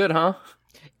 not so good, huh?"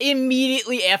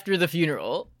 Immediately after the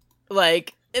funeral,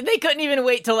 like they couldn't even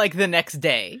wait till like the next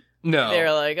day. No,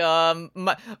 they're like,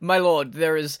 my lord,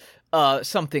 there is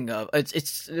something of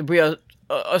we are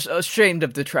ashamed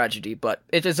of the tragedy, but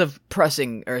it is of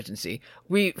pressing urgency.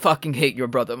 We fucking hate your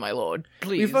brother, my lord.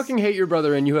 Please, we fucking hate your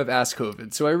brother, and you have ass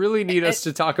COVID. So I really need us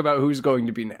to talk about who's going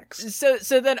to be next.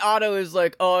 So then Otto is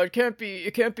like, oh, it can't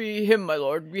be him, my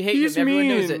lord. We hate him. Everyone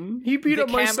knows it. He beat up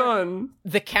my son.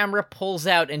 The camera pulls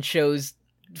out and shows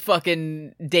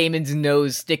fucking Daemon's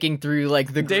nose sticking through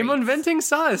like the Daemon venting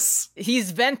sus.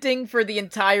 He's venting for the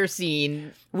entire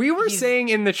scene. We were saying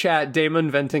in the chat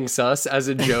Daemon venting sus as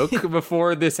a joke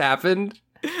before this happened.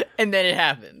 And then it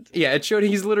happened. Yeah, it showed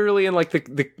he's literally in like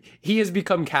he has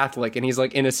become Catholic and he's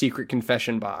like in a secret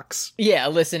confession box. Yeah,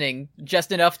 listening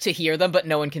just enough to hear them, but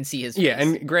no one can see his face. Yeah,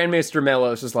 and Grand Maester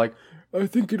Melos is like, I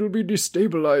think it'll be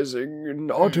destabilizing, and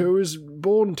Otto is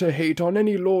born to hate on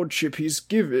any lordship he's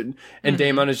given. And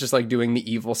Daemon is just like doing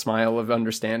the evil smile of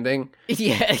understanding.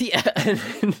 Yeah.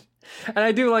 And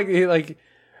I do like,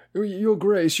 Your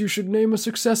Grace, you should name a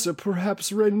successor,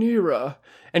 perhaps Rhaenyra.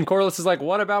 And Corlys is like,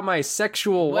 what about my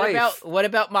sexual wife? What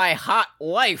about my hot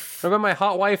wife? What about my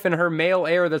hot wife and her male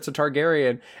heir that's a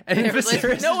Targaryen? And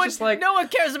Viserys no one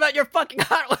cares about your fucking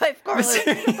hot wife, Corlys.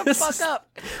 Shut the fuck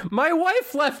up. My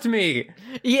wife left me.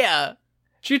 Yeah.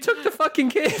 She took the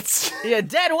fucking kids. Yeah,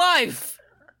 dead wife.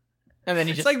 And then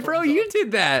he just like, bro, you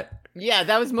did that. Yeah,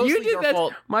 that was mostly your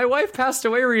fault. My wife passed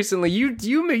away recently.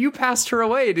 You passed her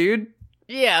away, dude.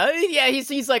 Yeah.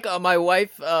 He's like, my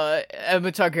wife,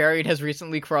 Emma Targaryen, has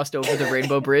recently crossed over the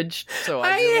Rainbow Bridge. So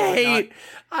I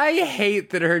hate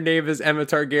that her name is Emma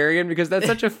Targaryen because that's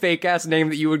such a fake ass name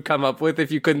that you would come up with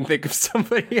if you couldn't think of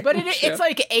somebody. But it's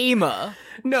like Aemma.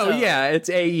 No, so. Yeah, it's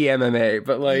AEMMA,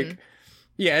 but like.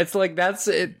 Yeah, it's like that's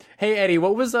it. Hey Eddie,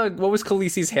 what was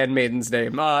Khaleesi's handmaiden's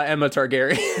name? Emma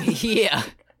Targaryen. Yeah.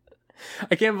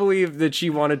 I can't believe that she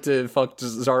wanted to fuck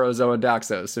Zaro, Zoe, and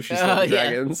Daxos, so she slept with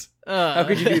dragons. How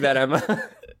could you do that, Emma?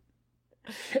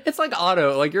 It's like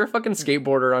Otto. Like, you're a fucking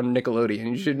skateboarder on Nickelodeon.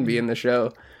 You shouldn't be in the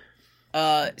show.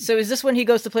 So is this when he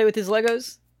goes to play with his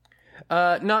Legos?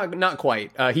 Not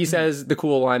quite. He says the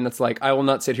cool line that's like, I will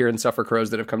not sit here and suffer crows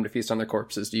that have come to feast on their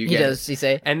corpses. Do you get it? He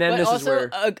say. And then but this also,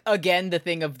 is where... again, the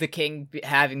thing of the king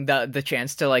having the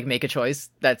chance to, like, make a choice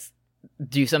that's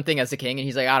do something as a king, and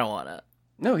he's like, I don't want to.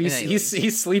 No,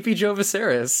 he's Sleepy Joe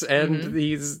Viserys, and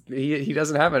he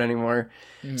doesn't have it anymore.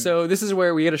 So this is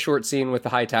where we get a short scene with the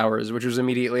High Towers, which was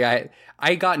immediately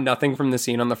I got nothing from the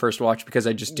scene on the first watch because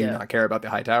I just do not care about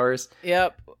the High Towers.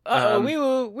 Yep. Wee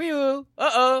woo.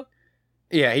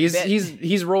 Yeah,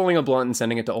 he's rolling a blunt and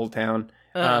sending it to Old Town.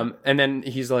 And then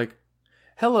he's like,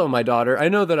 hello, my daughter. I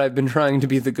know that I've been trying to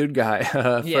be the good guy.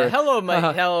 Hello,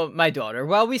 my daughter.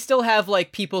 While we still have,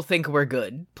 like, people think we're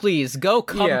good, please go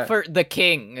comfort the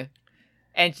king.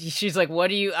 And she's like,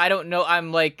 I don't know.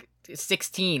 I'm, like,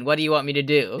 16. What do you want me to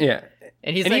do? Yeah.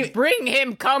 And he's like, bring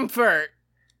him comfort.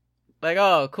 Like,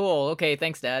 oh, cool. Okay,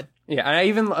 thanks, Dad. Yeah, and I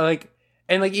even, like,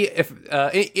 and, like, if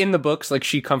in the books, like,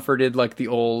 she comforted, like, the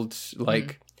old,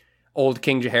 like... old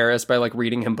King Jaehaerys by like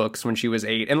reading him books when she was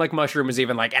 8, and like Mushroom was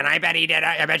even like, and I bet you did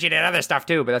other stuff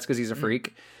too, but that's because he's a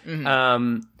freak.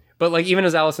 But like even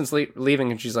as Alicent's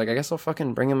leaving, and she's like, I guess I'll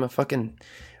fucking bring him a fucking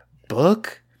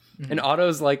book. And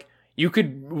Otto's like, you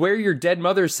could wear your dead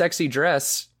mother's sexy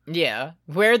dress. Yeah,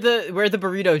 wear the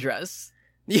burrito dress.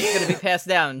 It's gonna be passed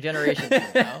down generations from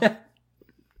now.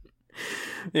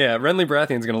 Yeah, Renly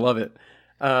Baratheon's gonna love it.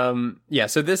 Yeah,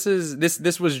 so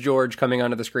this was George coming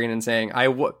onto the screen and saying,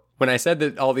 when I said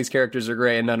that all these characters are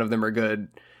great and none of them are good,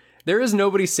 there is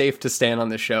nobody safe to stand on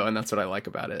this show, and that's what I like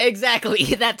about it. Exactly.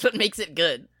 That's what makes it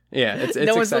good. Yeah, it's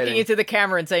no one's exciting. looking into the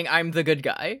camera and saying, I'm the good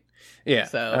guy. Yeah.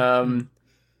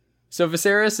 So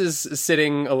Viserys is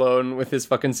sitting alone with his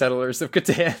fucking settlers of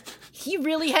Catan. He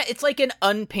really it's like an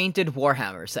unpainted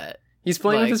Warhammer set. He's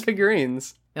playing with his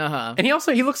figurines. Uh-huh. And he looks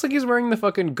like he's wearing the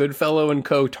fucking Goodfellow and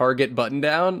Co. Target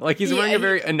button-down. Like, he's wearing a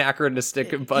very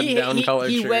anachronistic button-down color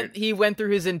shirt. He went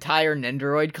through his entire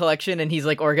Nendoroid collection, and he's,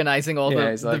 like, organizing all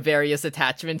the various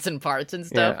attachments and parts and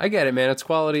stuff. Yeah, I get it, man. It's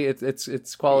quality.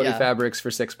 It's quality fabrics for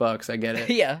 $6. I get it.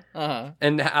 Yeah, uh-huh.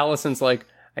 And Allison's like,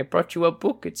 I brought you a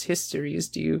book. It's histories.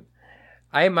 Do you...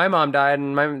 My mom died,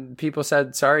 and my people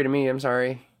said sorry to me. I'm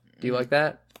sorry. Do you like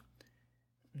that?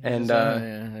 And,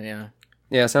 yeah.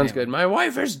 Yeah, sounds good. My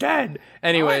wife is dead.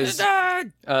 Anyways, we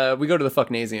go to the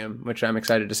Fucknasium, which I'm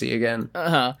excited to see again.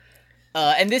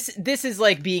 And this is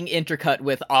like being intercut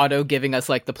with Otto giving us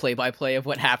like the play-by-play of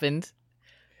what happened.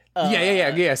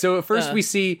 Yeah. So at first we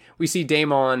see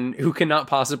Daemon, who cannot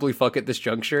possibly fuck at this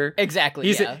juncture.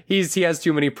 Exactly. He has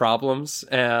too many problems.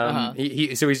 So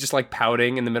he's just like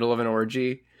pouting in the middle of an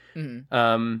orgy,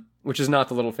 which is not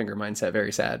the Littlefinger mindset.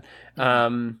 Very sad.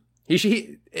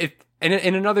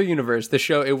 In another universe, the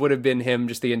show, it would have been him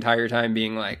just the entire time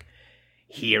being like,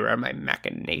 here are my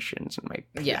machinations and my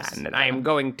plan, and I am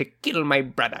going to kill my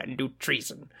brother and do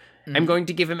treason. I'm going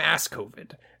to give him ass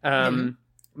COVID.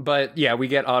 But yeah, we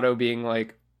get Otto being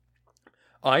like,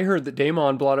 I heard that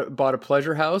Daemon bought a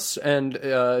pleasure house and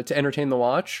to entertain the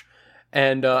watch.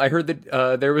 And I heard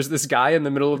that there was this guy in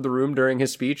the middle of the room during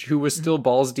his speech who was still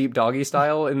balls deep doggy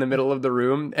style in the middle of the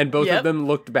room. And both of them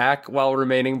looked back while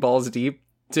remaining balls deep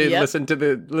to listen to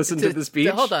the speech.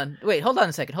 Hold on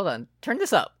a second. Hold on. Turn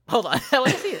this up. Hold on. I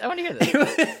want to see it. I want to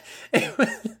hear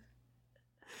this.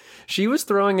 She was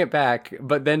throwing it back,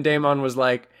 but then Daemon was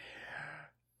like,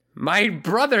 my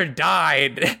brother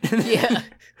died. Yeah.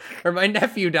 Or my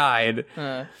nephew died.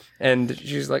 And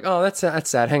she's like, oh, that's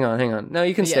sad. Hang on. No,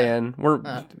 you can stay in.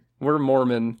 We're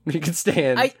Mormon. You can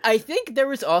stay in. I think there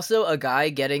was also a guy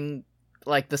getting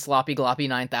like the sloppy gloppy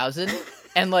 9000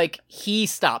 and like he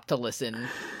stopped to listen.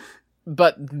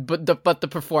 But the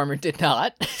performer did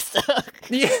not. So.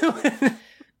 Yeah.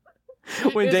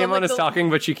 When Daemon is talking,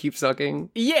 but you keep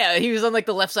sucking. Yeah, he was on like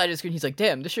the left side of the screen. He's like,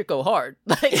 damn, this should go hard.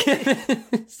 Like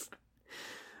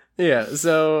yeah,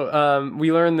 so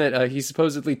we learn that he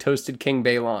supposedly toasted King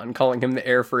Balon, calling him the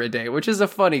heir for a day, which is a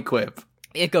funny quip.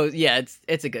 It goes, yeah,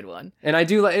 it's a good one. And I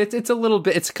do like it's a little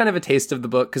bit, it's kind of a taste of the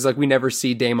book, because like we never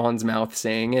see Daemon's mouth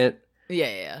saying it.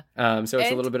 Yeah. So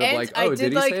it's a little bit of like, oh,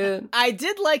 did he say it? I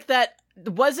did like that.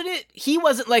 Wasn't it? He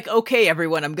wasn't like, okay,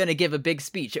 everyone, I'm gonna give a big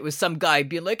speech. It was some guy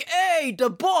being like, hey, the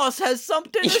boss has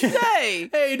something to say.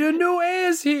 Hey, the new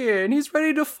heir's here, and he's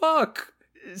ready to fuck.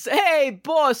 Hey,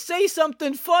 boss, say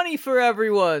something funny for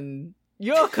everyone.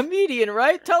 You're a comedian,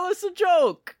 right? Tell us a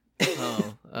joke.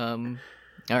 All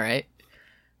right.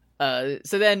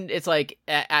 So then it's like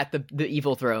at the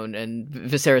evil throne, and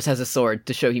Viserys has a sword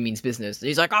to show he means business. And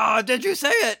he's like, oh, did you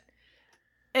say it?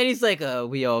 And he's like,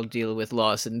 we all deal with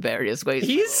loss in various ways.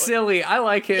 He's silly. I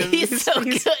like him. He's so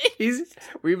good.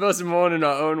 We must mourn in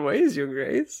our own ways, Your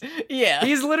Grace. Yeah.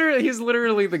 He's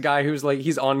literally the guy who's like,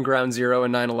 he's on Ground Zero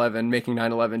in 9/11, making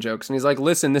 9/11 jokes. And he's like,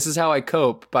 listen, this is how I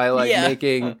cope by like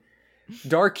making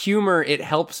dark humor. It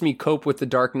helps me cope with the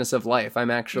darkness of life.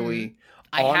 I'm actually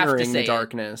honoring the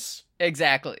darkness.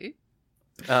 Exactly.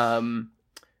 And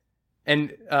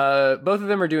both of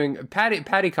them are doing,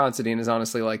 Paddy Considine is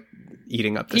honestly like,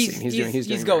 eating up the scene.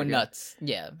 He's going nuts.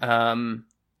 Yeah. And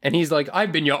he's like,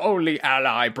 I've been your only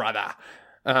ally, brother.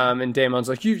 And Daemon's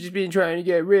like, you've just been trying to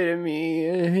get rid of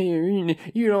me.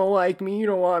 You don't like me. You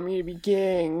don't want me to be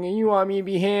king. You want me to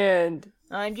be hand.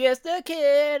 I'm just a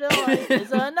kid. Life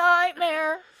is a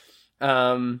nightmare.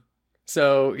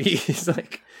 So he's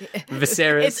like,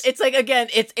 Viserys. It's like, again,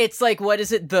 it's like, what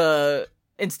is it?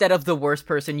 Instead of the worst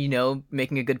person you know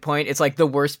making a good point, it's like the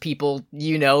worst people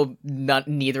you know,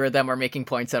 neither of them are making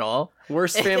points at all.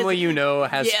 Worst family you know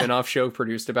has spin-off show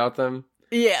produced about them.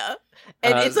 Yeah.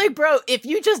 And it's like, bro, if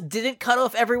you just didn't cut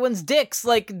off everyone's dicks,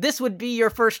 like, this would be your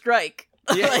first strike.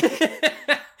 Yeah.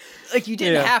 like you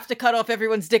didn't have to cut off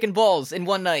everyone's dick and balls in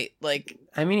one night. Like,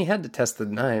 I mean, he had to test the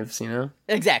knives, you know?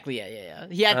 Exactly, yeah.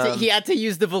 He had to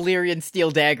use the Valyrian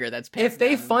steel dagger that's passed If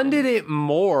they down. funded it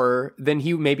more, then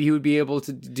maybe he would be able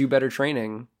to do better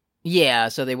training. Yeah,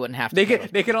 so they wouldn't have to.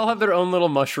 They could all have their own little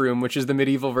mushroom, which is the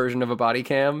medieval version of a body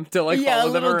cam, to like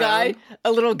follow them around.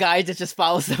 A little guy that just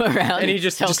follows them around, and he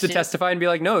just to testify and be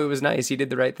like, no, it was nice. He did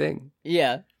the right thing.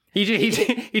 Yeah.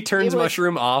 He turns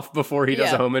Mushroom off before he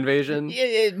does a home invasion.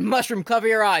 Mushroom, cover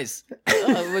your eyes.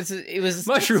 It was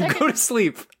Mushroom, go to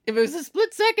sleep. It was a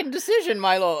split-second decision,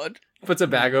 my lord. Puts a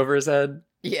bag over his head.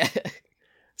 Yeah.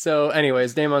 So,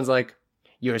 anyways, Daemon's like,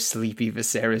 "You're sleepy,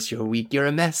 Viserys. You're weak. You're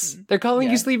a mess." They're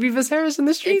calling you sleepy Viserys in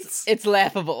the streets. It's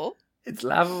laughable. It's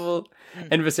laughable.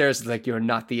 And Viserys is like, "You're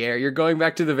not the heir. You're going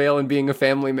back to the Vale and being a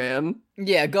family man.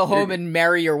 Yeah, go home and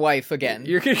marry your wife again.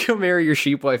 You're gonna go marry your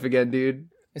sheep wife again, dude."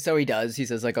 So he does. He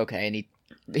says, like, okay, and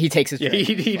he takes his... Yeah,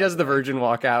 he does the virgin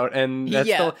walk out, and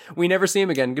we never see him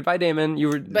again. Goodbye, Daemon.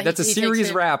 That's a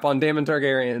series wrap on Daemon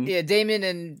Targaryen. Yeah, Daemon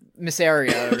and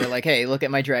Mysaria are like, hey, look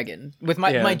at my dragon. With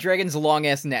my dragon's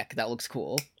long-ass neck. That looks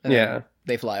cool. And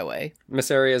they fly away.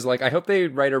 Mysaria is like, I hope they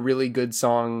write a really good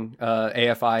song,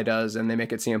 AFI does, and they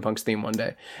make it CM Punk's theme one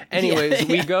day. Anyways,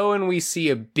 we go and we see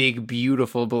a big,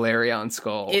 beautiful Balerion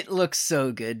skull. It looks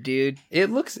so good, dude. It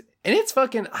looks... And it's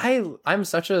fucking, I'm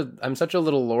such a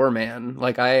little lore man.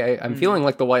 Like, I'm feeling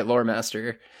like the white lore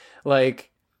master. Like,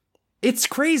 it's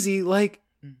crazy. Like,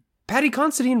 Paddy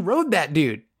Considine rode that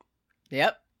dude.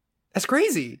 Yep. That's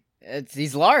crazy.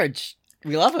 He's large.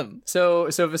 We love him. So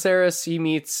Viserys, he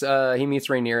meets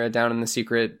Rhaenyra down in the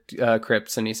secret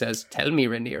crypts, and he says, "Tell me,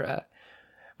 Rhaenyra,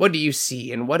 what do you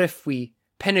see? And what if we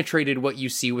penetrated what you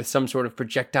see with some sort of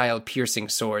projectile-piercing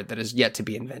sword that is yet to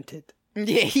be invented?"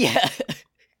 Yeah.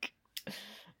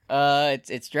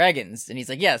 It's dragons, and he's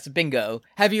like, yes, bingo.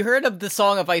 Have you heard of the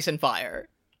Song of Ice and Fire?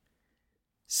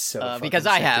 So because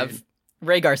I have. Dude.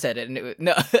 Rhaegar said it, and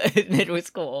it was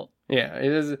cool. Yeah, it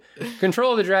is.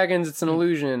 Control the dragons. It's an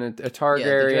illusion. A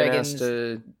Targaryen has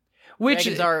to. Which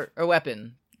dragons are a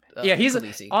weapon. He's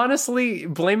honestly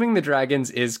blaming the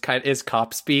dragons is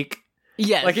cop speak.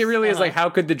 Yes, like it really is. Like, how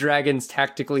could the dragons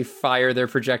tactically fire their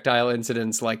projectile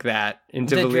incidents like that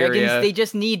into Valyria? Dragons, they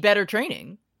just need better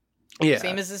training. Yeah,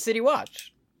 same as the City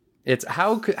Watch. It's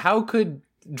how could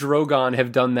Drogon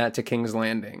have done that to King's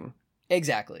Landing?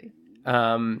 Exactly. There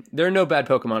are no bad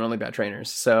Pokemon, only bad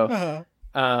trainers. So,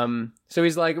 so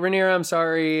he's like, Rhaenyra, I'm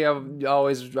sorry.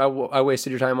 I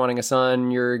wasted your time wanting a son.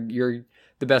 You're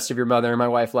the best of your mother. My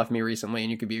wife left me recently,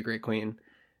 and you could be a great queen.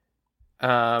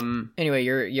 Anyway,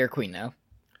 you're queen now.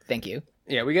 Thank you.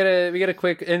 Yeah, we get a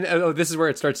quick, and this is where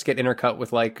it starts to get intercut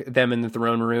with like them in the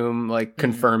throne room, like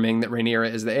confirming that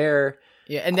Rhaenyra is the heir.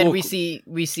 Yeah, and then we see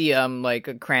like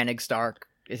Crannig Stark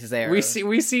is there. We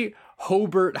see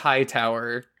Hobart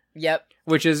Hightower. Yep.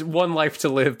 Which is one life to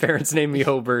live. Parents named me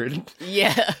Hobart.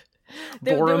 Yeah.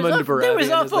 Boromund Baratheon. There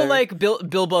was also like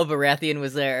Bilbo Baratheon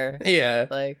was there. Yeah.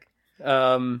 Like.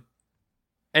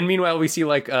 And meanwhile, we see,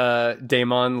 like,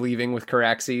 Daemon leaving with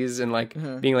Caraxes and, like,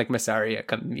 being like, Mysaria,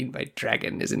 come meet my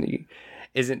dragon, isn't he?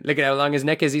 Look at how long his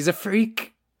neck is. He's a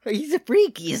freak. He's a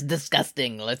freak. He's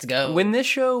disgusting. Let's go.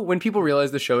 When people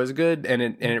realize the show is good and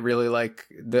it really, like,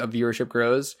 the viewership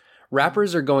grows,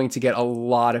 rappers are going to get a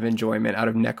lot of enjoyment out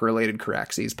of neck-related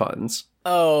Caraxes puns.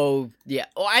 Oh, yeah.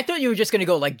 Oh, I thought you were just going to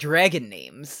go, like, dragon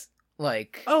names.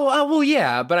 Like. Oh, well,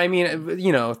 yeah. But I mean,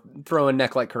 you know, throw a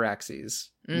neck like Caraxes.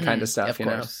 Kind of stuff, of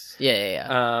course. Know.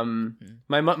 Yeah.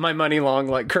 My money long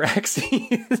like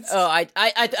Caraxes. Oh,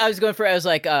 I was going for. I was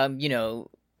like, you know,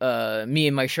 me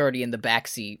and my shorty in the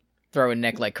backseat throw a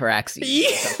neck like Caraxes.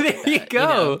 Yeah, there you go. You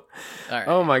know? All right.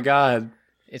 Oh my god,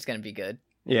 it's gonna be good.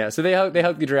 Yeah. So they hug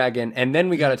the dragon, and then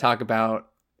we got to talk about.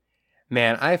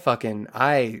 Man,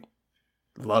 I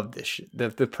love this shit.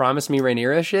 The Promise Me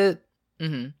Rhaenyra shit.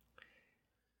 Mm-hmm.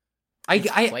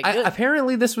 I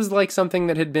apparently this was like something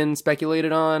that had been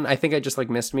speculated on. I think I just like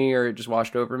missed me or it just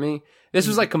washed over me. This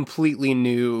was like completely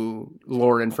new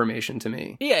lore information to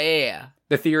me. Yeah.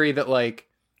 The theory that like,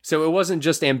 so it wasn't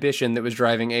just ambition that was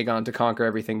driving Aegon to conquer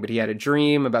everything, but he had a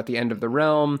dream about the end of the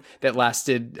realm that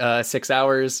lasted 6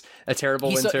 hours, a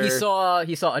terrible winter. He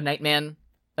saw a Nightman.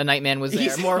 A Nightman was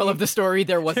there. Moral of the story,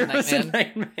 there was a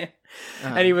Nightman.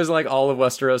 And he was like, all of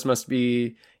Westeros must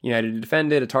be united to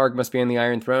defend it. A Targ must be on the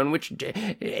Iron Throne, which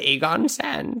Aegon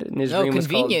Sand. And his dream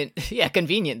convenient. Was called... Yeah,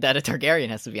 convenient that a Targaryen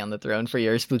has to be on the throne for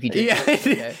your spooky dream. Yeah,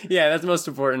 okay. Yeah, that's most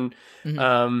important.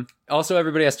 Mm-hmm. Also,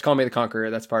 everybody has to call me the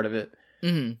Conqueror. That's part of it.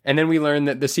 Mm-hmm. And then we learn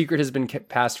that the secret has been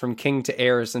passed from king to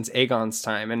heir since Aegon's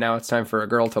time, and now it's time for a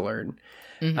girl to learn.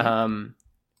 Mm-hmm.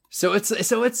 So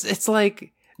it's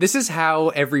like, this is how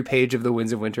every page of The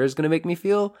Winds of Winter is going to make me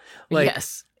feel. Like,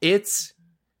 yes. It's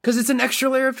because it's an extra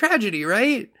layer of tragedy,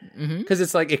 right? Mm-hmm. Because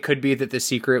it's like, it could be that the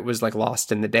secret was like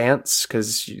lost in the dance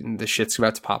because the shit's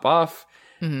about to pop off.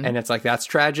 And it's like, that's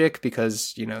tragic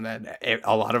because, you know, that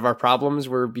a lot of our problems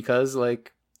were because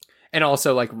like, and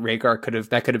also like Rhaegar could have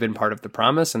been part of the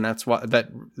promise. And that's what that,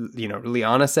 you know,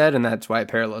 Lyanna said. And that's why it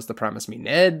parallels the promise me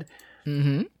Ned.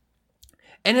 Mm-hmm.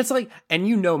 And it's like, and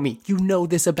you know me, you know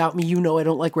this about me. You know, I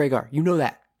don't like Rhaegar. You know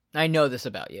that. I know this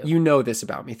about you. You know this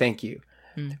about me. Thank you.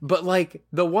 But like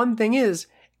the one thing is,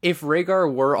 if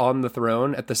Rhaegar were on the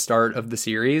throne at the start of the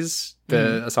series,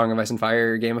 the A Song of Ice and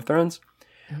Fire, Game of Thrones,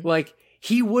 like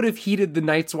he would have heeded the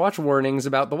Night's Watch warnings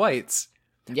about the Whites.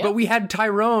 Yeah. But we had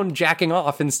Tyrone jacking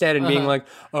off instead and being like,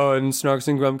 "Oh, and Snarks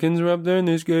and Grumpkins are up there and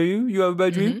they scare you. You have a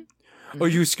bad dream. Oh,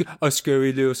 you a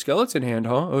scary little skeleton hand,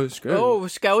 huh? Oh, scary. Oh,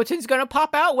 skeleton's gonna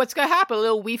pop out. What's gonna happen? A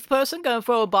little weef person gonna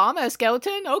throw a bomb at a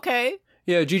skeleton? Okay.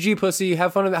 Yeah, GG pussy.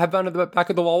 Have fun at the back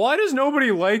of the wall. Why does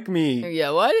nobody like me? Yeah,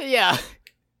 what? Yeah.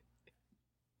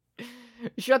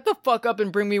 Shut the fuck up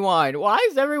and bring me wine. Why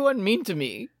is everyone mean to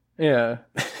me? Yeah."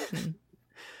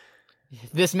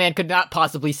 This man could not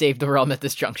possibly save the realm at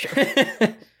this juncture.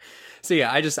 So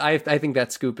yeah, I think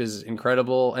that scoop is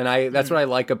incredible, and that's what I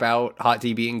like about Hot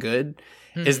D being good,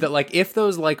 is that like if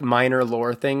those like minor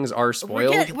lore things are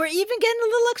spoiled, we're even getting a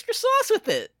little extra sauce with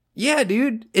it. Yeah,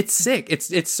 dude, it's sick.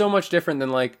 It's so much different than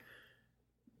like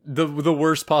the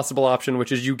worst possible option,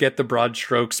 which is you get the broad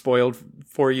stroke spoiled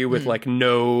for you with like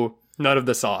none of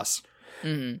the sauce.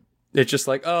 It's just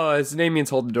like, oh, his name means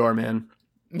hold the door, man.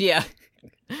 Yeah.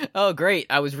 Oh, great.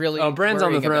 I was really Bran's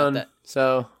on the throne,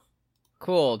 so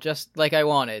cool, just like I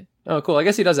wanted. Oh, cool. I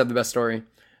guess he does have the best story.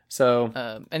 So,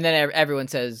 and then everyone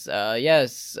says,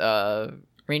 yes,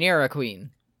 Rhaenyra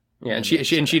queen. Yeah, and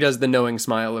she does the knowing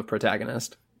smile of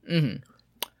protagonist. Mm-hmm.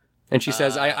 And she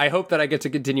says, I hope that I get to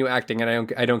continue acting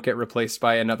and I don't get replaced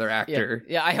by another actor.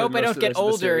 Yeah, I hope I don't get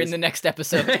older in the next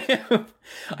episode.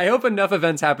 I hope enough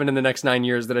events happen in the next 9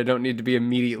 years that I don't need to be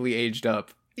immediately aged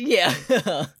up. Yeah.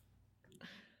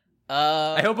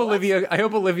 I hope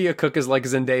Olivia Cook is like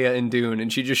Zendaya in Dune,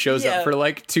 and she just shows up for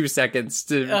like 2 seconds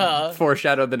to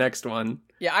foreshadow the next one.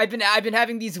 Yeah, I've been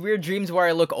having these weird dreams where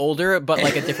I look older, but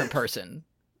like a different person.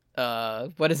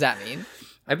 What does that mean?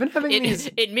 I've been having these.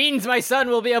 It means my son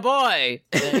will be a boy.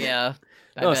 Yeah.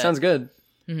 Oh, sounds good.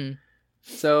 Mm-hmm.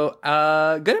 So,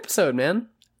 good episode, man.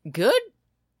 Good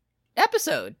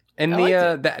episode. And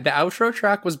the outro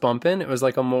track was bumping. It was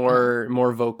like a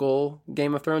more vocal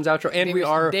Game of Thrones outro. And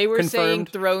they were confirmed saying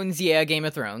Thrones, yeah, Game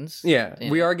of Thrones. Yeah,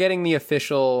 we are getting the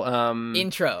official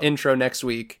intro next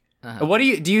week. What do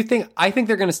you think? I think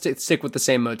they're going to stick with the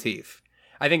same motif.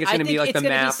 I think it's going to be like the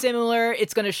map. It's going to be similar.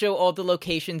 It's going to show all the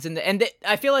locations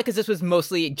I feel like because this was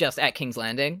mostly just at King's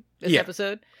Landing this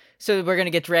episode, so we're going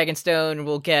to get Dragonstone.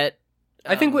 We'll get.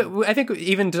 I think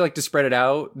even to spread it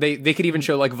out, they could even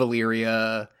show like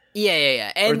Valyria.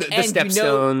 Yeah. And the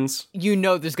Stepstones. You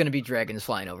know there's going to be dragons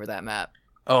flying over that map.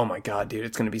 Oh my god, dude,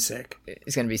 it's going to be sick.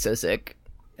 It's going to be so sick.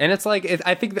 And it's like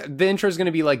I think that the intro is going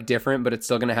to be like different, but it's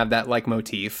still going to have that like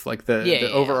motif, like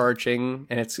the overarching,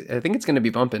 and I think it's going to be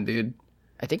bumping, dude.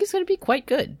 I think it's going to be quite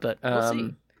good, but we'll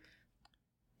see.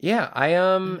 Yeah,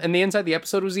 and the inside the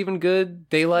episode was even good.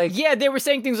 They were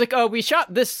saying things like, "Oh, we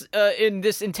shot this in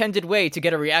this intended way to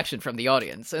get a reaction from the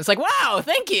audience." And it's like, "Wow,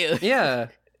 thank you." Yeah.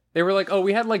 They were like, "Oh,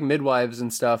 we had like midwives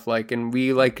and stuff and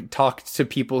we like talked to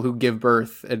people who give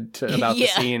birth about the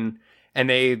scene, and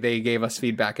they gave us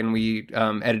feedback and we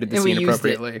edited the scene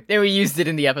appropriately." And we used it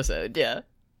in the episode, yeah.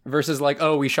 Versus like,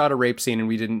 "Oh, we shot a rape scene and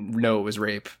we didn't know it was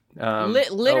rape."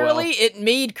 Literally, it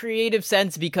made creative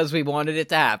sense because we wanted it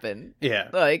to happen. Yeah.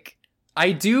 Like,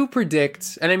 I do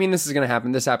predict, and I mean this is going to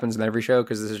happen, this happens in every show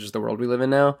because this is just the world we live in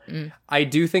now. I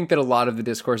do think that a lot of the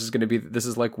discourse is going to be that this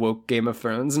is like woke Game of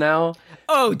Thrones now.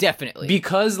 Oh, definitely.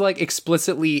 Because like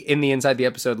explicitly in the inside the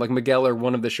episode, like Miguel or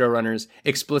one of the showrunners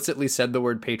explicitly said the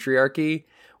word patriarchy,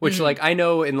 which like I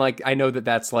know that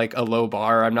that's like a low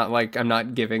bar. I'm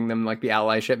not giving them like the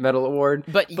allyship medal award,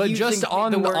 but just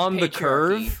on the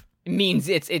curve means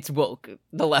it's woke.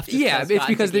 The left, it's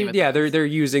because they're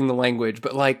using the language,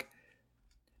 but like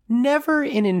never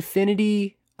in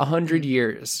infinity 100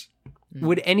 years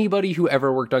would anybody who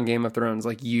ever worked on Game of Thrones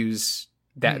like use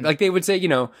that. Like they would say,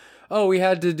 oh, we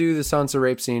had to do the Sansa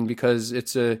rape scene because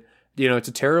it's a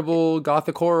terrible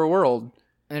gothic horror world.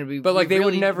 And they really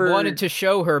would never wanted to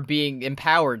show her being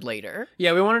empowered later.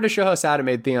 Yeah, we wanted to show how sad it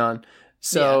made Theon.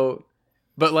 So,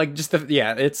 but like just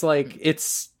it's like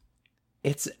it's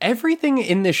everything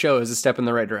in this show is a step in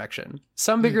the right direction.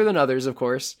 Some bigger than others, of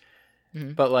course.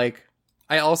 But like,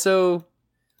 I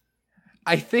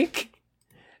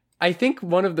think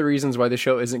one of the reasons why the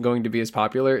show isn't going to be as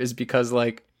popular is because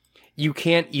like you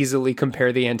can't easily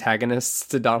compare the antagonists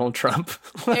to Donald Trump.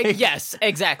 Yes,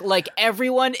 exactly. Like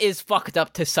everyone is fucked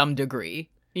up to some degree.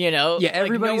 You know? Yeah,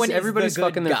 Like, no one is everybody's the good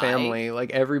fucking their guy. family.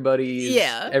 Like everybody's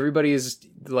Yeah. everybody's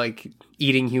like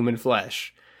eating human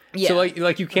flesh. Yeah. So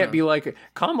like you can't be like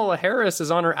Kamala Harris is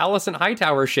on her Allison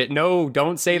Hightower shit. No,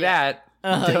 don't say that.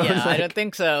 Don't, Yeah, I like- don't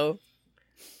think so.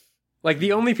 Like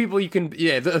the only people you can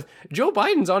Joe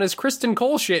Biden's on his Kristen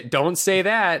Cole shit. Don't say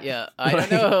that. Yeah, I Like-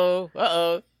 don't know.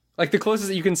 Uh-oh. Like the closest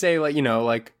that you can say, like, you know,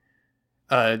 like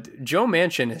Joe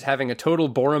Manchin is having a total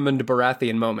Boromund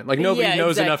Baratheon moment. Like nobody Yeah,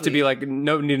 knows enough to exactly. be like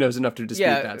nobody knows enough to dispute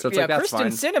Yeah, that. So it's yeah, like that's Kristen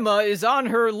fine. Cinema is on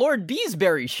her Lord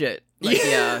Beesbury shit. Like,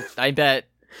 yeah, I bet.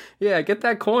 Yeah, get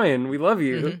that coin. We love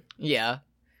you. Yeah.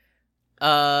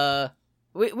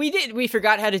 We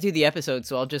forgot how to do the episode,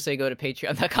 so I'll just say go to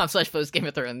patreon.com/post Game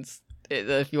of Thrones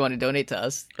if you want to donate to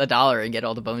us $1 and get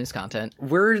all the bonus content.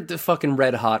 We're the fucking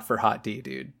red hot for Hot D,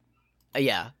 dude.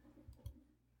 Yeah.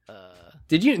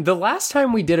 Did you the last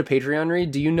time we did a Patreon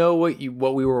read? Do you know what we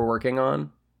were working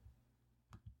on?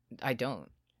 I don't.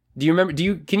 Do you remember?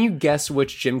 Can you guess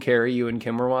which Jim Carrey you and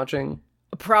Kim were watching?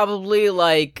 Probably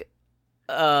like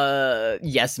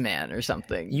Yes Man or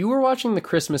something. You were watching The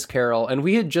Christmas Carol, and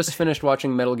we had just finished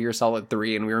watching Metal Gear Solid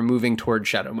 3, and we were moving toward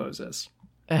Shadow Moses.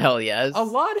 Hell yes. A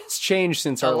lot has changed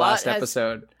since our last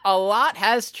episode. A lot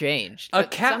has changed. A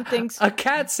but some things...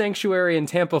 cat sanctuary in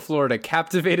Tampa, Florida,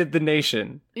 captivated the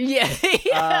nation.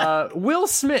 Yeah. Will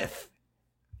Smith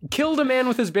killed a man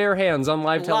with his bare hands on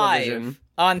live television. Live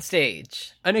on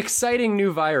stage. An exciting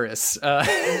new virus.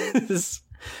 This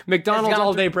McDonald's gone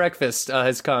all-day breakfast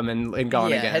has come and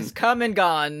gone again. Has come and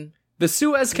gone. The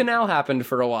Suez Canal happened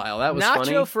for a while. That was Nacho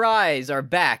funny. fries are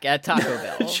back at Taco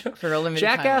Bell for a limited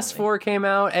Jackass time. 4 came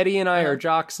out. Eddie and I are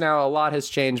jocks now. A lot has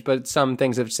changed, but some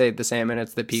things have stayed the same, and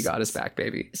it's that P God is back,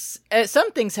 baby.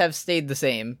 Some things have stayed the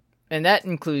same, and that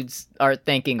includes our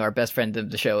thanking our best friend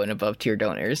of the show and above tier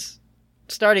donors.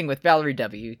 Starting with Valerie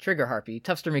W., Trigger Harpy,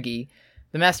 Tufster McGee,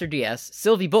 The Master DS,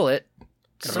 Sylvie Bullet,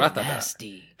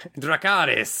 Nasty,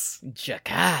 Dracarys.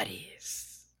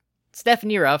 Jacaris,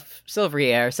 Stephanie Ruff,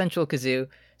 Silvery Air, Sensual Kazoo,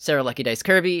 Sarah Lucky Dice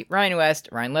Kirby, Ryan West,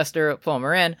 Ryan Lester, Paul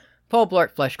Moran, Paul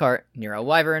Blart Fleshcart, Nero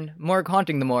Wyvern, Morg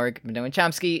Haunting the Morgue, Minoan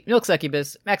Chomsky, Milk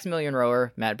Succubus, Maximilian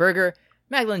Rower, Matt Berger,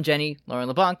 Magdalene Jenny, Lauren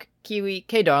LeBlanc, Kiwi,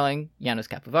 K Darling, Janos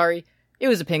Capivari, It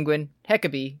Was a Penguin,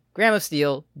 Heckabee, Graham of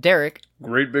Steel, Derek,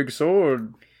 Great big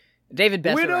sword. David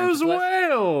Besser Widow's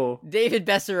Wail. David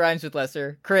Besser rhymes with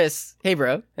Lesser, Chris, hey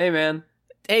bro, Hey, man.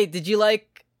 hey, did you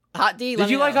like Hot D? Did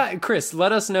you like Chris?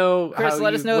 Let us know. Chris,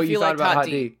 let us know what if you thought liked about Hot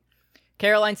D.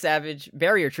 Caroline Savage,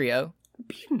 Barrier Trio,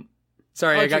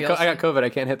 Sorry, I Audrey got Olsen. COVID. I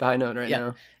can't hit the high note right Yeah.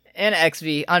 now. Anna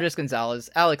XV, Andres Gonzalez,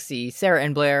 Alex C, Sarah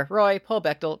N. Blair, Roy, Paul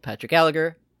Bechtel, Patrick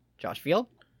Gallagher, Josh Field.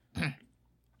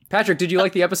 Patrick, did you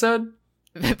like the episode?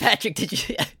 Patrick, did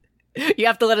you? You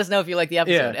have to let us know if you like the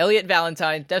episode. Yeah. Elliot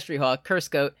Valentine, Destry Hawk,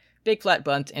 Kurscoat, Big Flat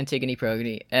Bunt, Antigone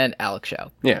Progony, and Alex Shaw.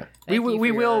 Yeah, Thank you for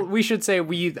your- we should say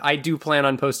I do plan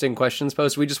on posting questions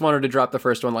post. We just wanted to drop the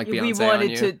first one like Beyonce on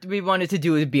you. We wanted to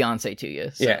do a Beyonce to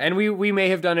you. So. Yeah, and we may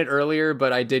have done it earlier,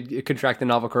 but I did contract the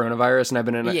novel coronavirus, and I've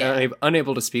been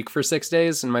unable to speak for 6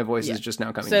 days, and my voice is just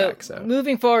now coming back. So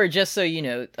moving forward, just so you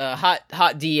know,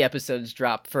 Hot D episodes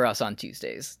drop for us on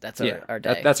Tuesdays. That's our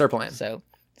day. that's our plan. So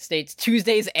states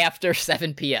Tuesdays after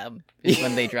 7 p.m. is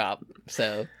when they drop.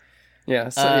 So yeah,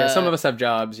 some of us have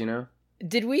jobs, you know.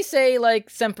 did we say like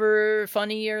Semper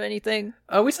Funny or anything?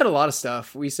 We said a lot of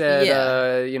stuff. We said,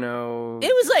 Yeah. you know,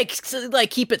 It was like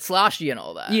keep it sloshy and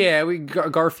all that. yeah,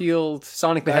 Garfield,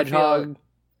 Sonic the Garfield. Hedgehog.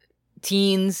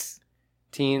 Teens.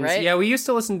 Teens. Right? Yeah, we used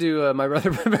to listen to my brother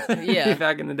Yeah.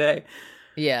 back in the day.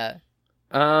 Yeah.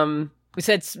 Um, We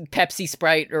said Pepsi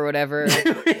Sprite or whatever.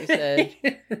 We said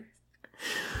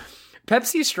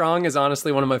Pepsi Strong is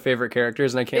honestly one of my favorite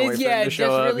characters, and I can't wait for him to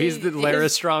show up. really- He's Lara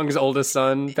his- Strong's oldest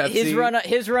son. Pepsi.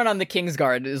 his run on the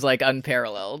Kingsguard is like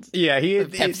unparalleled. Yeah,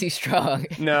 Pepsi Strong.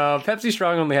 No, Pepsi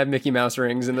Strong only had Mickey Mouse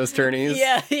rings in those tourneys.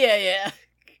 Yeah.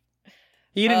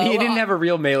 He didn't have a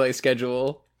real melee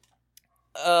schedule.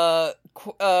 I'm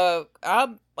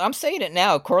saying it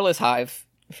now. Corliss Hive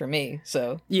for me.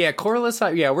 So Yeah, Corliss.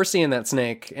 Yeah, we're seeing that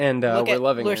snake, and we're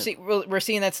loving it. We're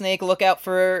seeing that snake. Look out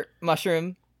for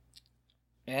Mushroom,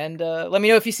 and let me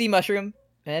know if you see Mushroom,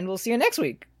 and we'll see you next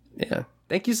week. Yeah.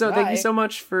 Thank you so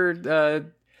much for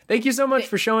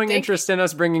showing interest in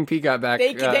us bringing Peacock back.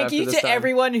 Thank you for this to time.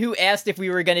 everyone who asked if we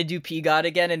were going to do P-God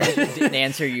again and we just didn't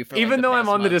answer you for Even though I'm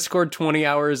on the month. Discord 20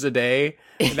 hours a day,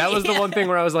 that was the one thing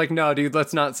where I was like, no, dude,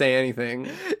 let's not say anything.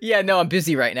 Yeah, no, I'm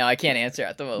busy right now. I can't answer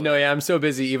at the moment. No, yeah, I'm so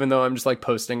busy, even though I'm just like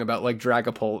posting about like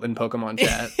Dragapult in Pokemon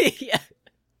chat. Yeah.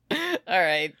 All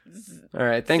right. All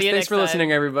right, See you thanks next for time.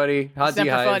 listening, everybody. Hot D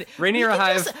Semper Hive, Funny. Rainier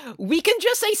Hive, We can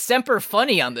just say Semper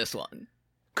Funny on this one.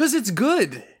 because it's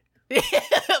good.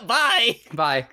 Bye. Bye.